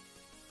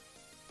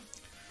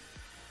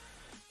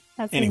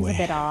 That seems a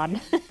bit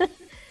odd.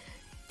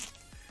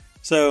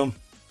 So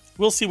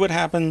we'll see what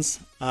happens.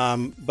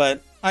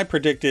 But I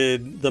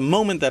predicted the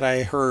moment that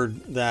I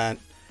heard that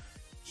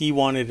he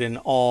wanted an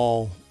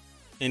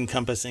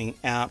all-encompassing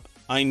app,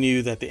 I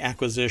knew that the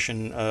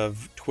acquisition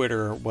of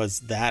Twitter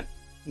was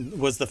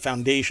the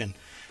foundation,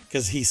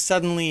 because he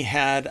suddenly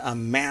had a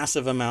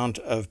massive amount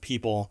of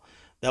people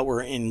that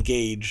were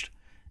engaged,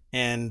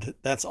 and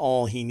that's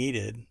all he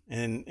needed.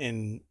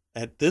 And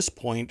at this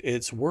point,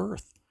 it was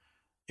worth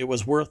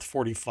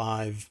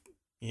 $45,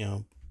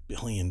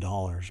 billion.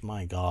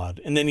 My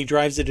God. And then he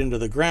drives it into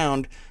the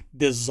ground,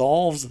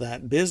 dissolves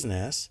that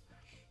business.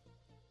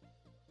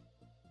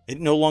 It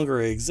no longer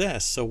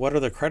exists. So what are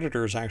the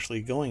creditors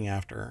actually going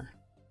after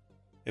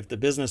if the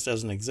business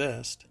doesn't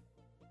exist?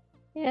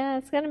 Yeah,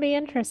 it's going to be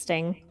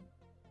interesting.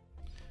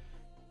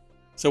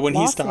 So when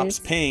he stops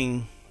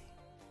paying,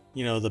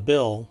 the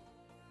bill,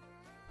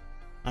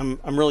 I'm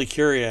really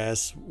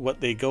curious what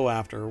they go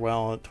after.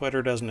 Well,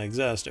 Twitter doesn't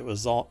exist. It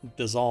was all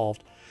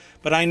dissolved.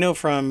 But I know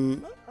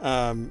from,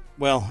 I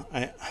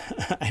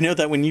know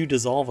that when you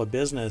dissolve a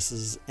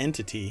business's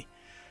entity,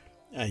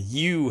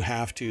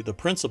 the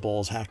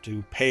principals have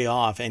to pay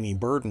off any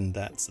burden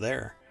that's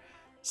there.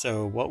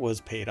 So what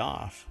was paid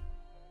off?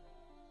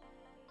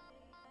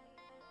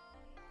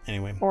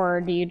 Anyway.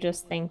 Or do you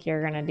just think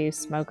you're going to do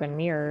smoke and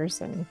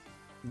mirrors and...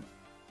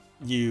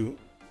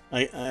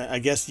 I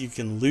guess you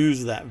can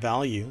lose that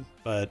value,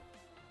 but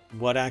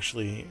what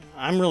actually,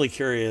 I'm really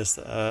curious,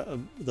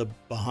 the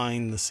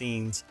behind the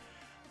scenes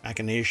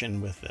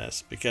machination with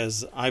this,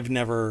 because I've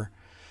never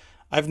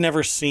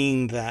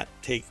seen that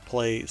take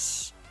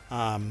place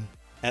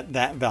at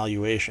that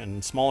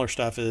valuation. Smaller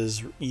stuff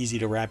is easy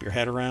to wrap your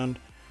head around,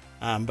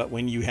 but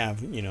when you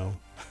have,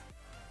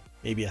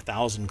 maybe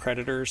 1,000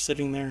 creditors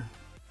sitting there,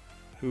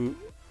 who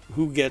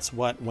gets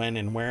what, when,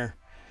 and where?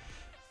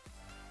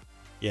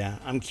 Yeah,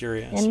 I'm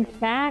curious. In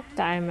fact,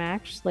 I'm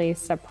actually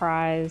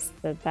surprised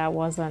that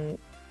wasn't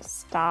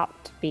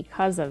stopped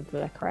because of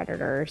the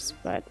creditors,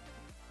 but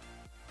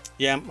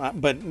yeah,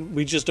 but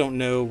we just don't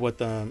know what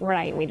the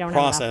right, we don't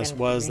process have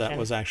was that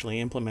was actually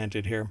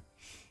implemented here.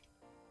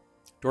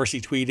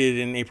 Dorsey tweeted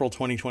in April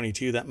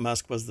 2022 that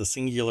Musk was the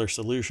singular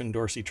solution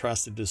Dorsey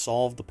trusted to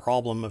solve the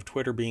problem of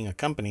Twitter being a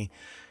company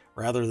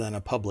rather than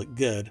a public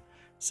good,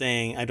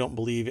 saying, "I don't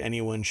believe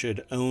anyone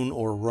should own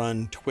or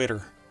run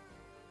Twitter."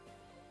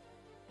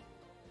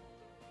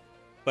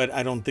 But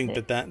I don't think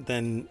that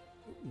then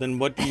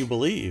what do you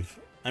believe?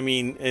 I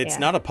mean, it's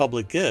not a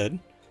public good,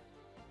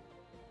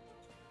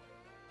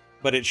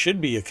 but it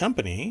should be a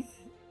company,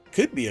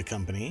 could be a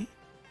company.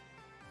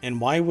 And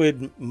why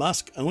would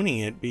Musk owning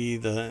it be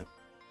the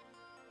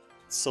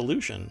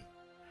solution?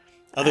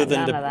 Other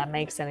than none of that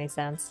makes any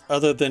sense.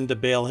 Other than to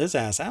bail his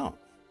ass out.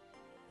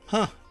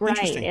 Huh.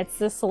 Right. It's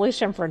the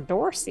solution for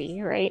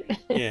Dorsey, right?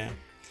 Yeah.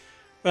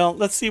 Well,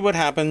 let's see what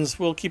happens.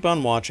 We'll keep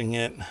on watching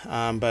it.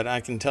 But I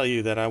can tell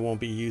you that I won't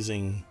be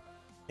using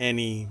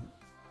any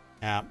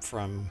app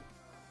from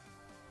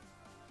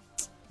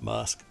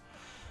Musk.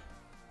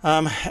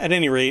 At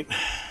any rate,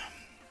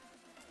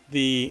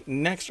 the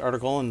next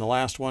article and the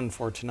last one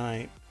for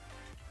tonight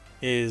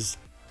is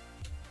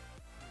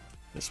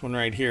this one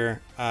right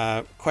here.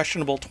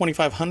 Questionable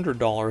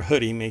 $2,500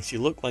 hoodie makes you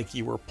look like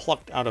you were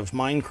plucked out of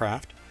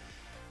Minecraft.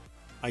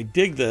 I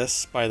dig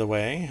this, by the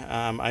way.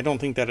 I don't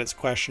think that it's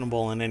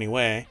questionable in any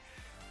way.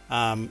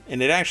 And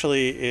it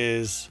actually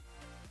is,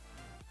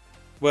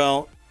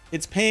 well,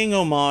 it's paying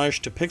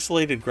homage to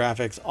pixelated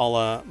graphics a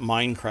la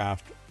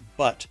Minecraft,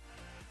 but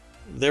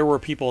there were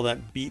people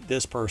that beat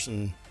this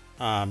person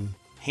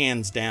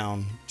hands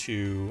down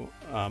to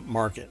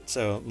market.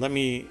 So let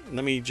me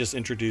just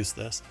introduce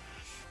this.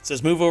 It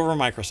says, move over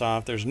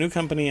Microsoft. There's a new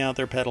company out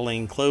there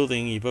peddling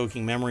clothing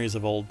evoking memories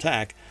of old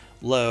tech.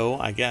 Low,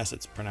 I guess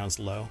it's pronounced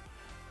Low.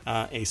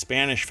 A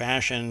Spanish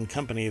fashion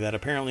company that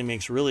apparently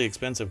makes really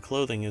expensive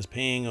clothing is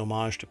paying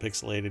homage to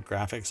pixelated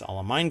graphics a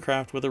la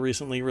Minecraft with a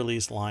recently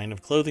released line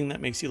of clothing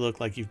that makes you look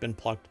like you've been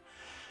plucked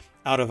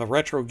out of a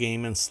retro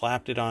game and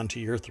slapped it onto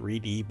your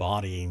 3D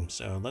body.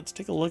 So let's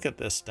take a look at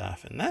this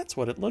stuff, and that's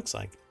what it looks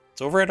like.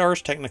 It's over at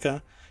Ars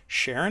Technica.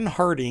 Sharon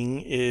Harding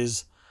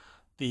is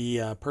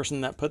the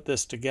person that put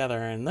this together,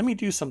 and let me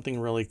do something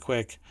really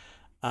quick.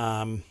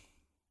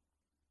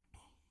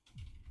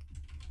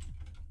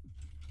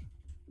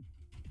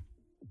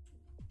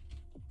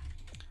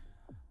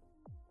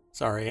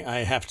 Sorry,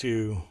 I have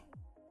to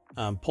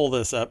pull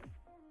this up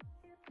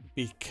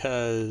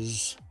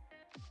because,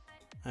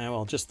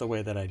 well, just the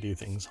way that I do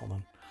things. Hold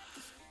on.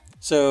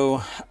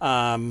 So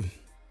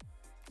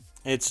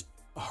it's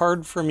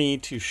hard for me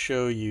to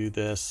show you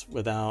this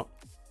without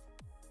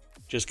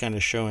just kind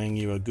of showing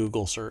you a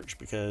Google search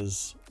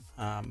because,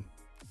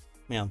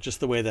 just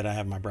the way that I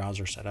have my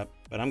browser set up.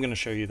 But I'm going to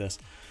show you this,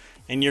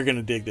 and you're going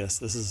to dig this.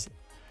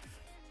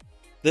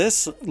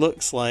 This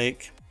looks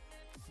like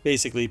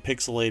basically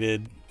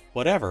pixelated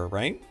whatever,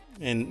 right?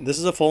 And this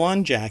is a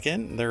full-on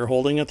jacket. They're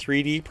holding a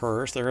 3D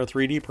purse. They're a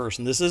 3D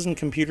person. This isn't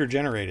computer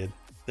generated.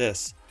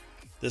 This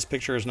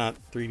picture is not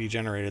 3D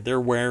generated.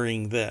 They're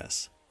wearing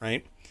this,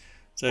 right?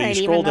 So right,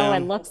 you scroll even though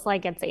down. It looks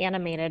like it's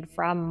animated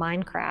from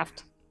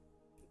Minecraft.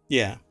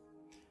 Yeah.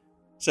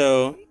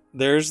 So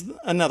there's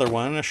another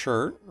one, a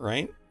shirt,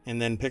 right? And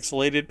then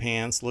pixelated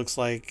pants. Looks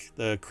like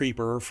the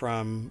creeper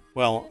from,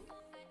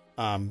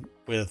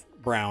 with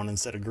brown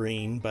instead of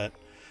green, but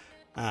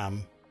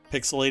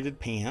pixelated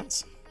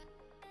pants.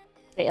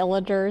 The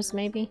illagers,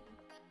 maybe?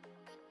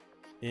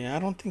 Yeah, I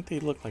don't think they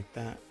look like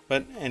that.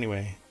 But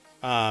anyway,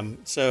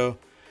 so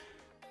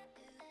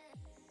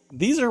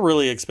these are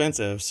really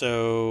expensive.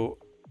 So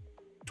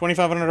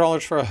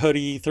 $2,500 for a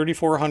hoodie,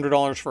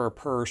 $3,400 for a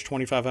purse,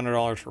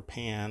 $2,500 for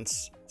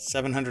pants,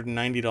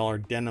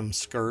 $790 denim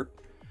skirt.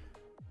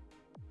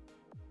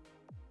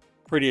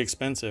 Pretty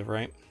expensive,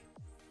 right?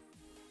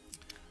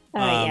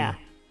 Yeah.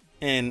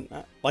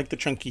 And like the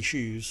chunky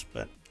shoes,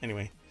 but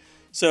anyway.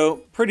 So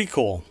pretty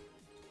cool.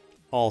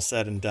 All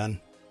said and done,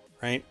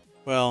 right?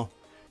 Well,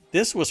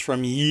 this was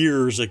from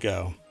years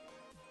ago.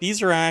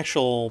 These are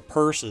actual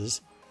purses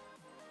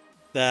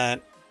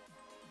that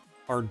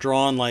are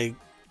drawn like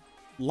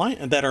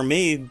that are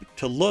made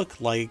to look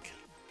like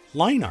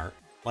line art,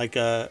 like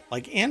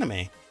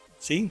anime.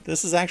 See,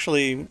 this is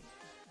actually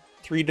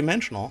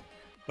three-dimensional,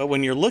 but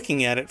when you're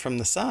looking at it from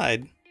the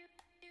side,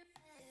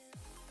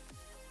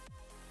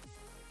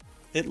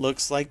 it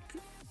looks like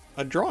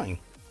a drawing.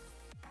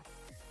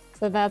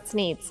 So that's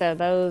neat. So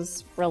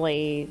those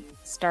really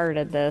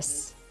started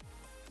this.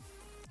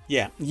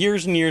 Yeah,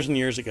 years and years and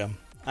years ago.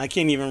 I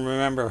can't even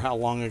remember how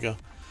long ago.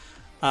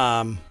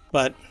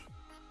 But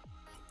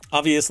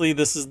obviously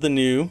this is the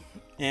new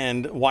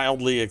and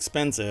wildly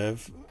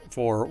expensive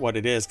for what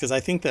it is. Because I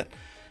think that,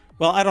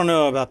 well, I don't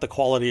know about the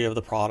quality of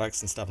the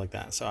products and stuff like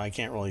that, so I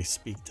can't really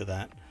speak to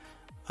that.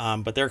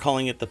 But they're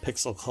calling it the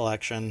Pixel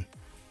Collection.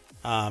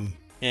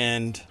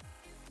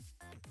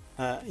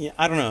 Yeah,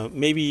 I don't know.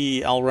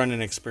 Maybe I'll run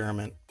an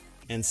experiment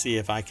and see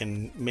if I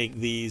can make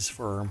these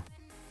for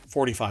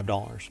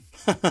 $45.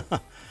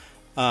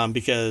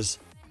 Because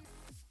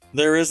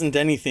there isn't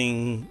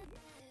anything,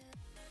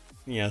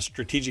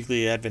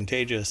 strategically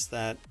advantageous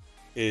that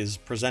is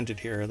presented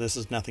here. This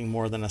is nothing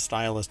more than a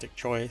stylistic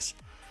choice.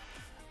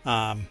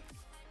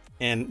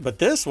 But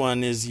this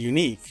one is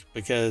unique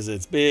because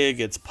it's big,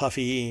 it's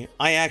puffy.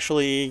 I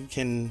actually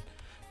can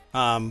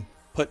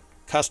put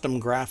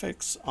custom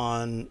graphics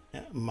on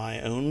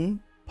my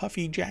own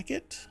puffy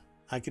jacket.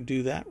 I could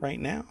do that right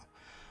now.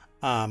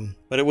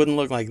 But it wouldn't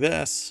look like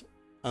this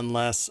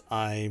unless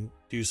I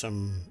do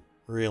some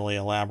really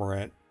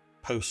elaborate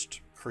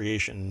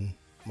post-creation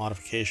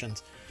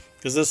modifications.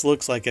 Because this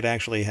looks like it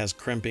actually has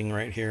crimping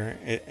right here.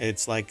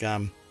 It's like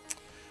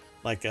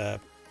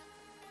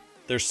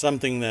there's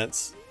something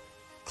that's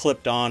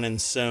clipped on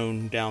and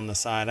sewn down the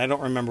side. I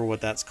don't remember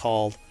what that's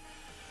called,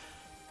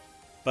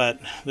 but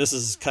this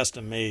is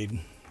custom made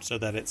so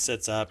that it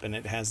sits up and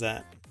it has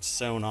that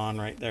sewn on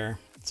right there.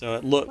 So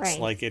it looks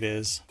like it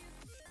is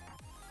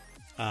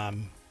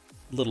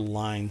little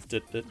lines,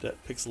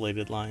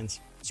 pixelated lines.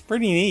 It's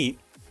pretty neat.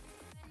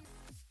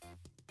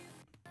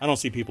 I don't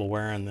see people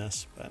wearing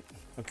this, but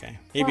okay.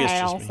 Maybe it's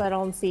just I also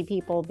don't see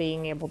people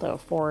being able to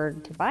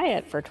afford to buy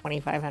it for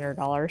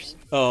 $2,500.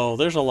 Oh,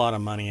 there's a lot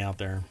of money out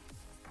there.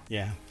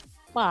 Yeah.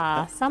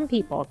 Well, some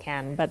people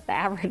can, but the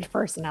average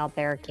person out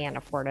there can't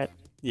afford it.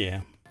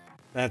 Yeah,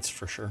 that's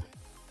for sure.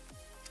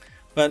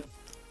 But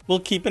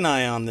we'll keep an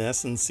eye on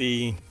this and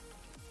see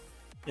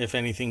if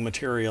anything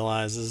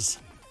materializes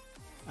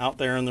out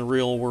there in the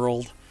real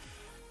world.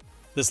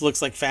 This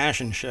looks like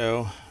fashion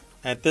show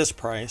at this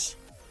price.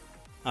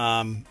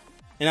 And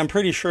I'm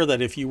pretty sure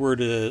that if you were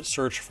to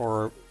search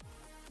for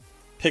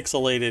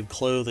pixelated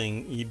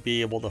clothing, you'd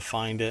be able to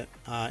find it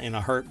in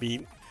a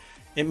heartbeat.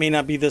 It may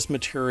not be this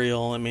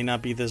material, it may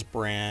not be this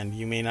brand,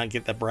 you may not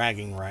get the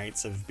bragging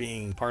rights of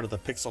being part of the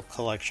Pixel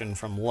collection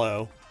from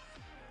Lowe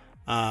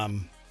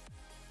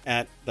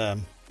at the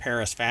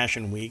Paris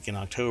Fashion Week in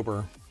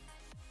October.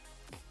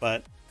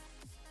 But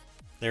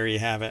there you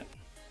have it.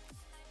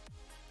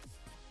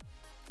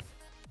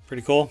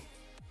 Pretty cool.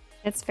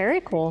 It's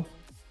very cool.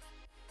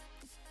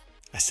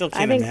 I still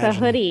can't imagine. I think the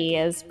hoodie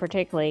is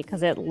particularly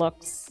because it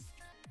looks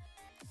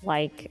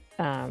like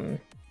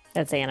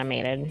it's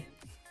animated.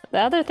 The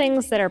other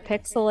things that are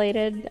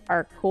pixelated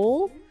are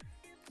cool,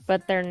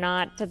 but they're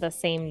not to the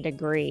same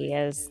degree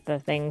as the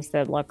things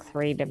that look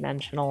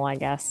three-dimensional, I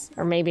guess.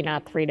 Or maybe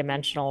not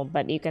three-dimensional,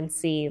 but you can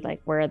see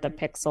like where the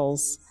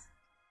pixels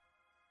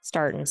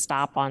start and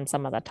stop on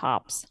some of the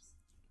tops.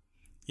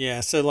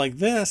 Yeah, so like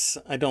this,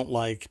 I don't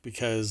like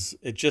because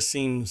it just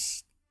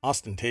seems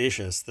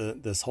ostentatious,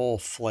 this whole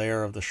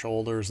flare of the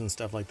shoulders and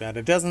stuff like that.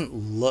 It doesn't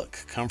look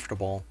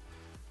comfortable.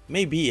 It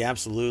may be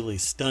absolutely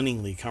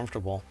stunningly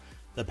comfortable.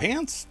 The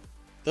pants,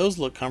 those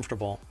look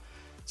comfortable.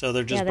 So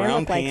they're just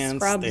brown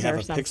pants. Like they have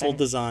a pixel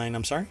design.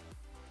 I'm sorry?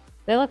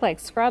 They look like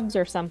scrubs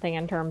or something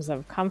in terms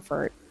of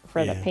comfort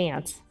for the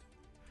pants.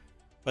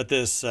 But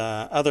this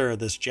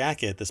this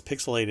jacket, this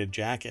pixelated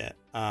jacket,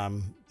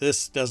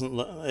 this doesn't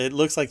look, it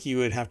looks like you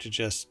would have to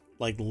just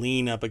like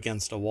lean up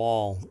against a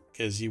wall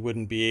because you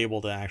wouldn't be able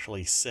to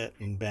actually sit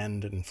and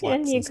bend and flex.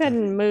 And you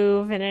couldn't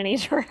move in any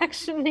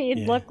direction.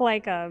 You'd look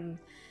like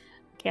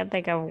can't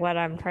think of what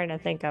I'm trying to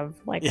think of,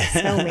 like a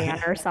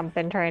snowman or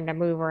something trying to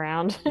move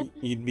around.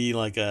 You'd be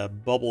like a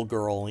bubble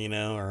girl,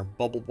 or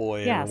bubble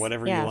boy or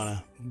whatever you want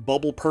to,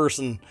 bubble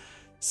person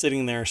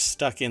sitting there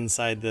stuck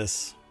inside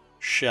this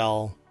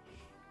shell.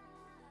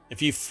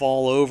 If you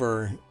fall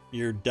over,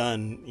 you're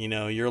done.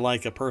 You're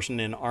like a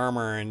person in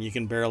armor and you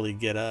can barely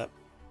get up.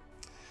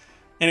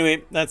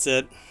 Anyway, that's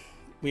it.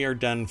 We are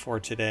done for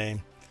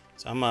today.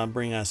 So I'm going to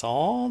bring us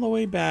all the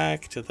way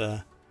back to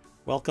the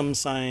welcome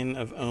sign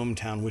of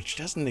ohmTown, which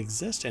doesn't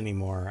exist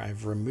anymore.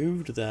 I've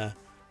removed the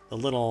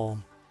little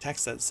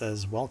text that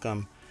says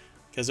welcome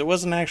because it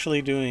wasn't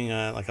actually doing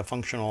like a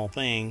functional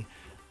thing.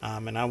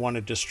 And I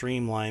wanted to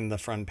streamline the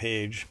front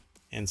page.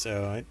 And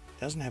so it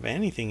doesn't have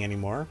anything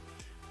anymore.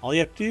 All you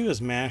have to do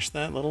is mash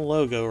that little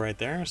logo right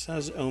there. It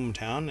says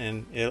ohmTown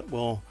and it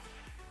will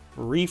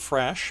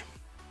refresh.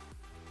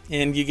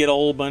 And you get a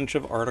whole bunch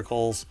of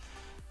articles.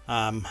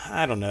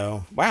 I don't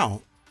know.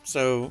 Wow.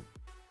 So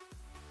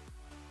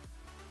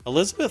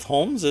Elizabeth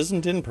Holmes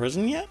isn't in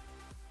prison yet?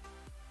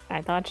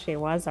 I thought she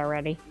was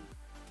already.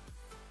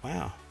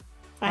 Wow.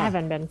 I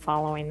haven't been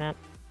following that.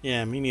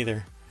 Yeah, me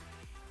neither.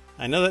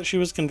 I know that she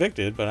was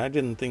convicted, but I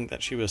didn't think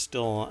that she was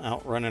still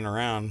out running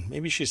around.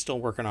 Maybe she's still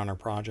working on her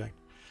project.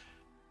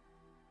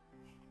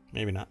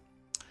 Maybe not.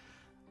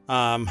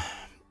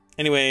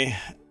 Anyway,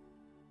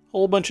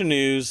 whole bunch of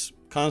news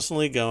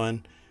constantly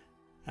going.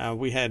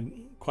 We had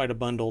quite a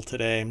bundle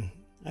today.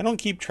 I don't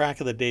keep track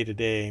of the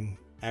day-to-day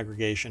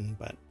aggregation,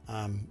 but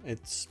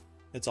it's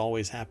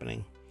always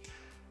happening.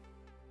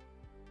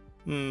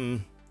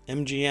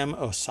 MGM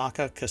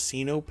Osaka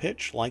casino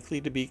pitch likely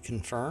to be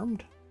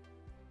confirmed.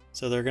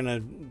 So they're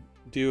gonna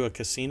do a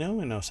casino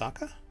in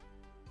Osaka?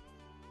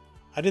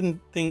 I didn't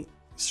think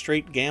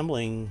straight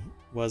gambling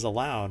was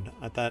allowed.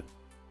 I thought,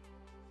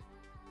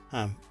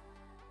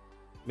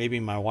 maybe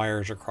my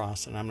wires are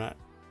crossed and I'm not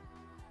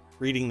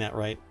reading that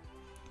right.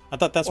 I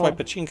thought that's why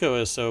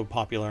pachinko is so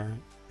popular,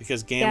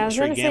 because Yeah, I was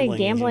straight gonna say gambling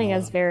isn't gambling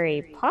is allowed.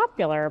 very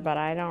popular, but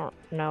I don't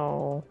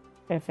know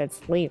if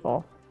it's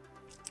legal.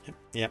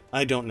 Yeah,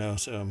 I don't know,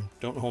 so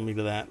don't hold me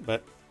to that.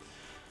 But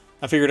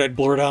I figured I'd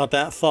blurt out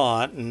that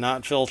thought and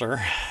not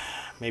filter.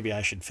 Maybe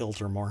I should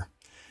filter more.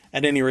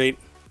 At any rate,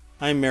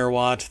 I'm Mayor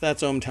Watt.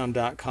 That's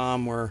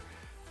ohmtown.com, where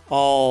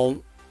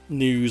all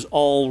news,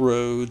 all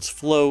roads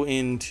flow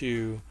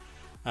into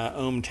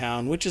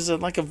ohmTown, which is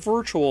like a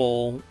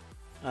virtual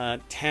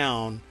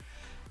town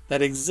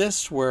that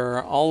exists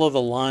where all of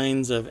the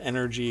lines of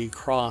energy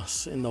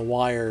cross in the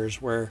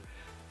wires, where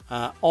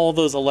all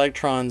those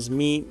electrons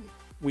meet.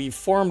 We've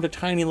formed a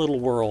tiny little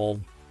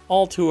world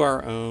all to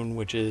our own,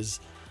 which is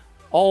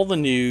all the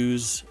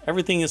news.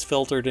 Everything is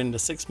filtered into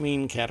 6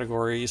 main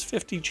categories,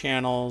 50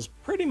 channels,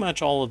 pretty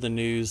much all of the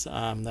news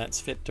that's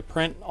fit to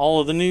print.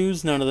 All of the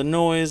news, none of the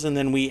noise, and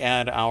then we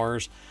add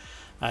ours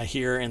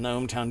here in the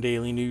ohmTown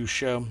Daily News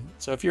Show.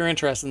 So if you're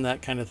interested in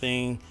that kind of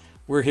thing,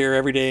 we're here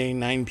every day,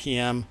 9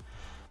 p.m.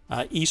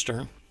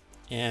 Eastern,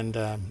 and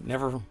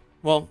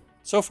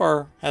so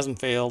far hasn't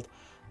failed,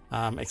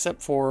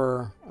 except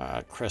for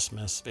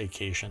Christmas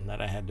vacation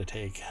that I had to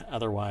take.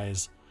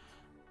 Otherwise,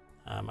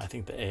 I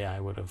think the AI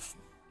would have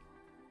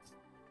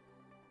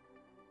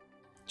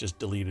just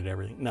deleted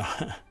everything. No,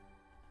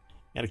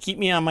 got to keep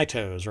me on my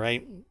toes,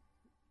 right?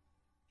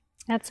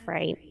 That's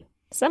right.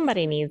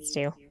 Somebody needs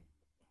to.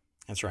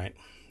 That's right.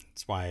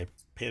 That's why I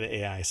pay the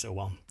AI so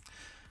well.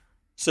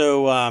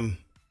 So,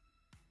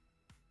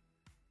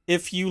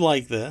 if you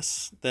like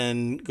this,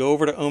 then go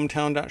over to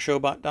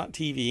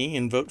ohmtown.showbot.tv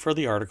and vote for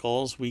the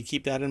articles. We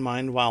keep that in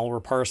mind while we're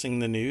parsing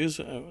the news.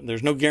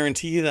 There's no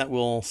guarantee that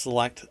we'll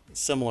select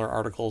similar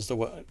articles to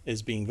what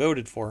is being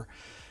voted for.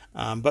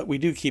 But we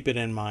do keep it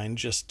in mind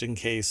just in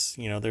case,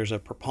 there's a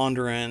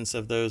preponderance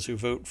of those who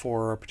vote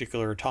for a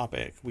particular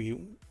topic.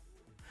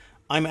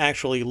 I'm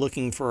actually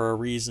looking for a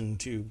reason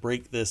to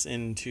break this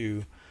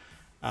into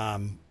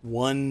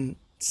one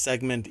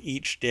segment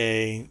each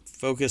day,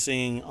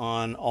 focusing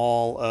on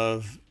all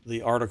of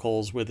the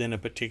articles within a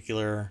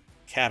particular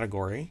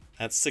category.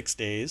 That's 6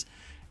 days.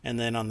 And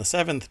then on the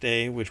 7th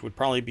day, which would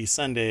probably be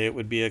Sunday, it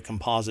would be a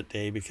composite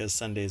day because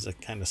Sunday is a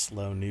kind of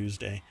slow news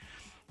day.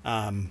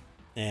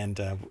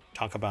 And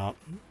talk about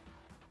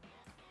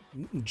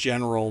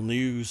general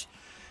news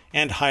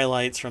and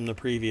highlights from the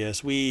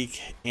previous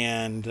week,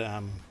 and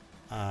a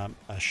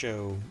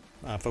show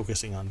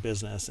focusing on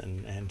business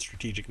and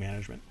strategic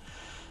management.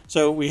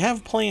 So we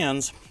have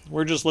plans.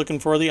 We're just looking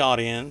for the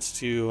audience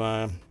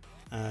to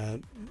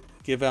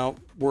give out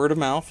word of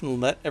mouth and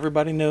let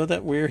everybody know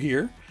that we're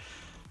here.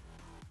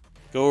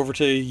 Go over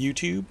to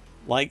YouTube,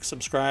 like,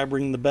 subscribe,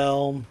 ring the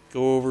bell.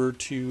 Go over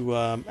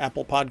to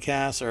Apple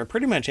Podcasts, or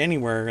pretty much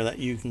anywhere that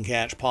you can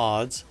catch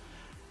pods.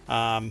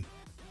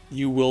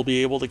 You will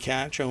be able to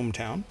catch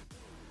ohmTown.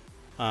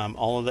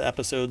 All of the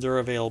episodes are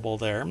available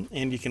there,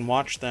 and you can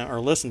watch them or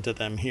listen to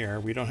them here.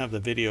 We don't have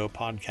the video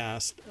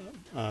podcast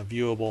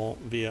viewable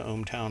via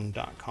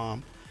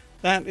ohmtown.com.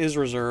 That is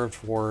reserved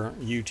for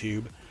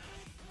YouTube,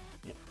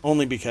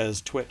 only because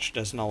Twitch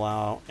doesn't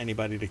allow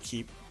anybody to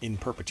keep in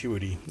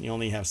perpetuity. You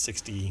only have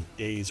 60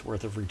 days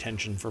worth of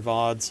retention for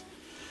VODs.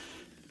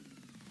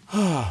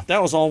 That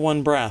was all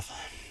one breath.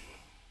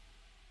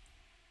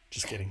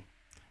 Just kidding.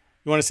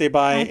 You want to say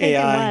bye, I think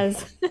AI? it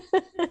was.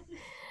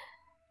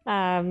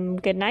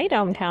 Good night,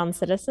 ohmTown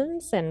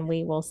citizens, and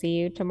we will see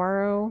you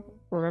tomorrow.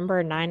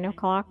 Remember, 9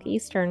 o'clock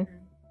Eastern.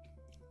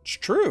 It's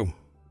true.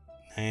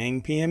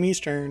 9 p.m.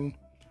 Eastern.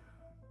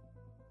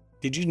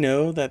 Did you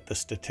know that the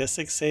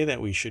statistics say that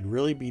we should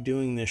really be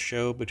doing this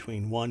show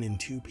between 1 and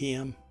 2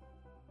 p.m.?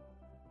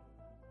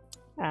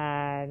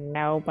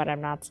 No, but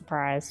I'm not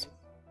surprised.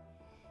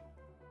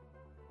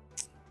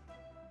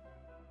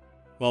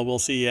 Well, we'll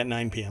see you at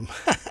 9 p.m.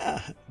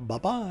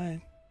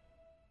 Bye-bye.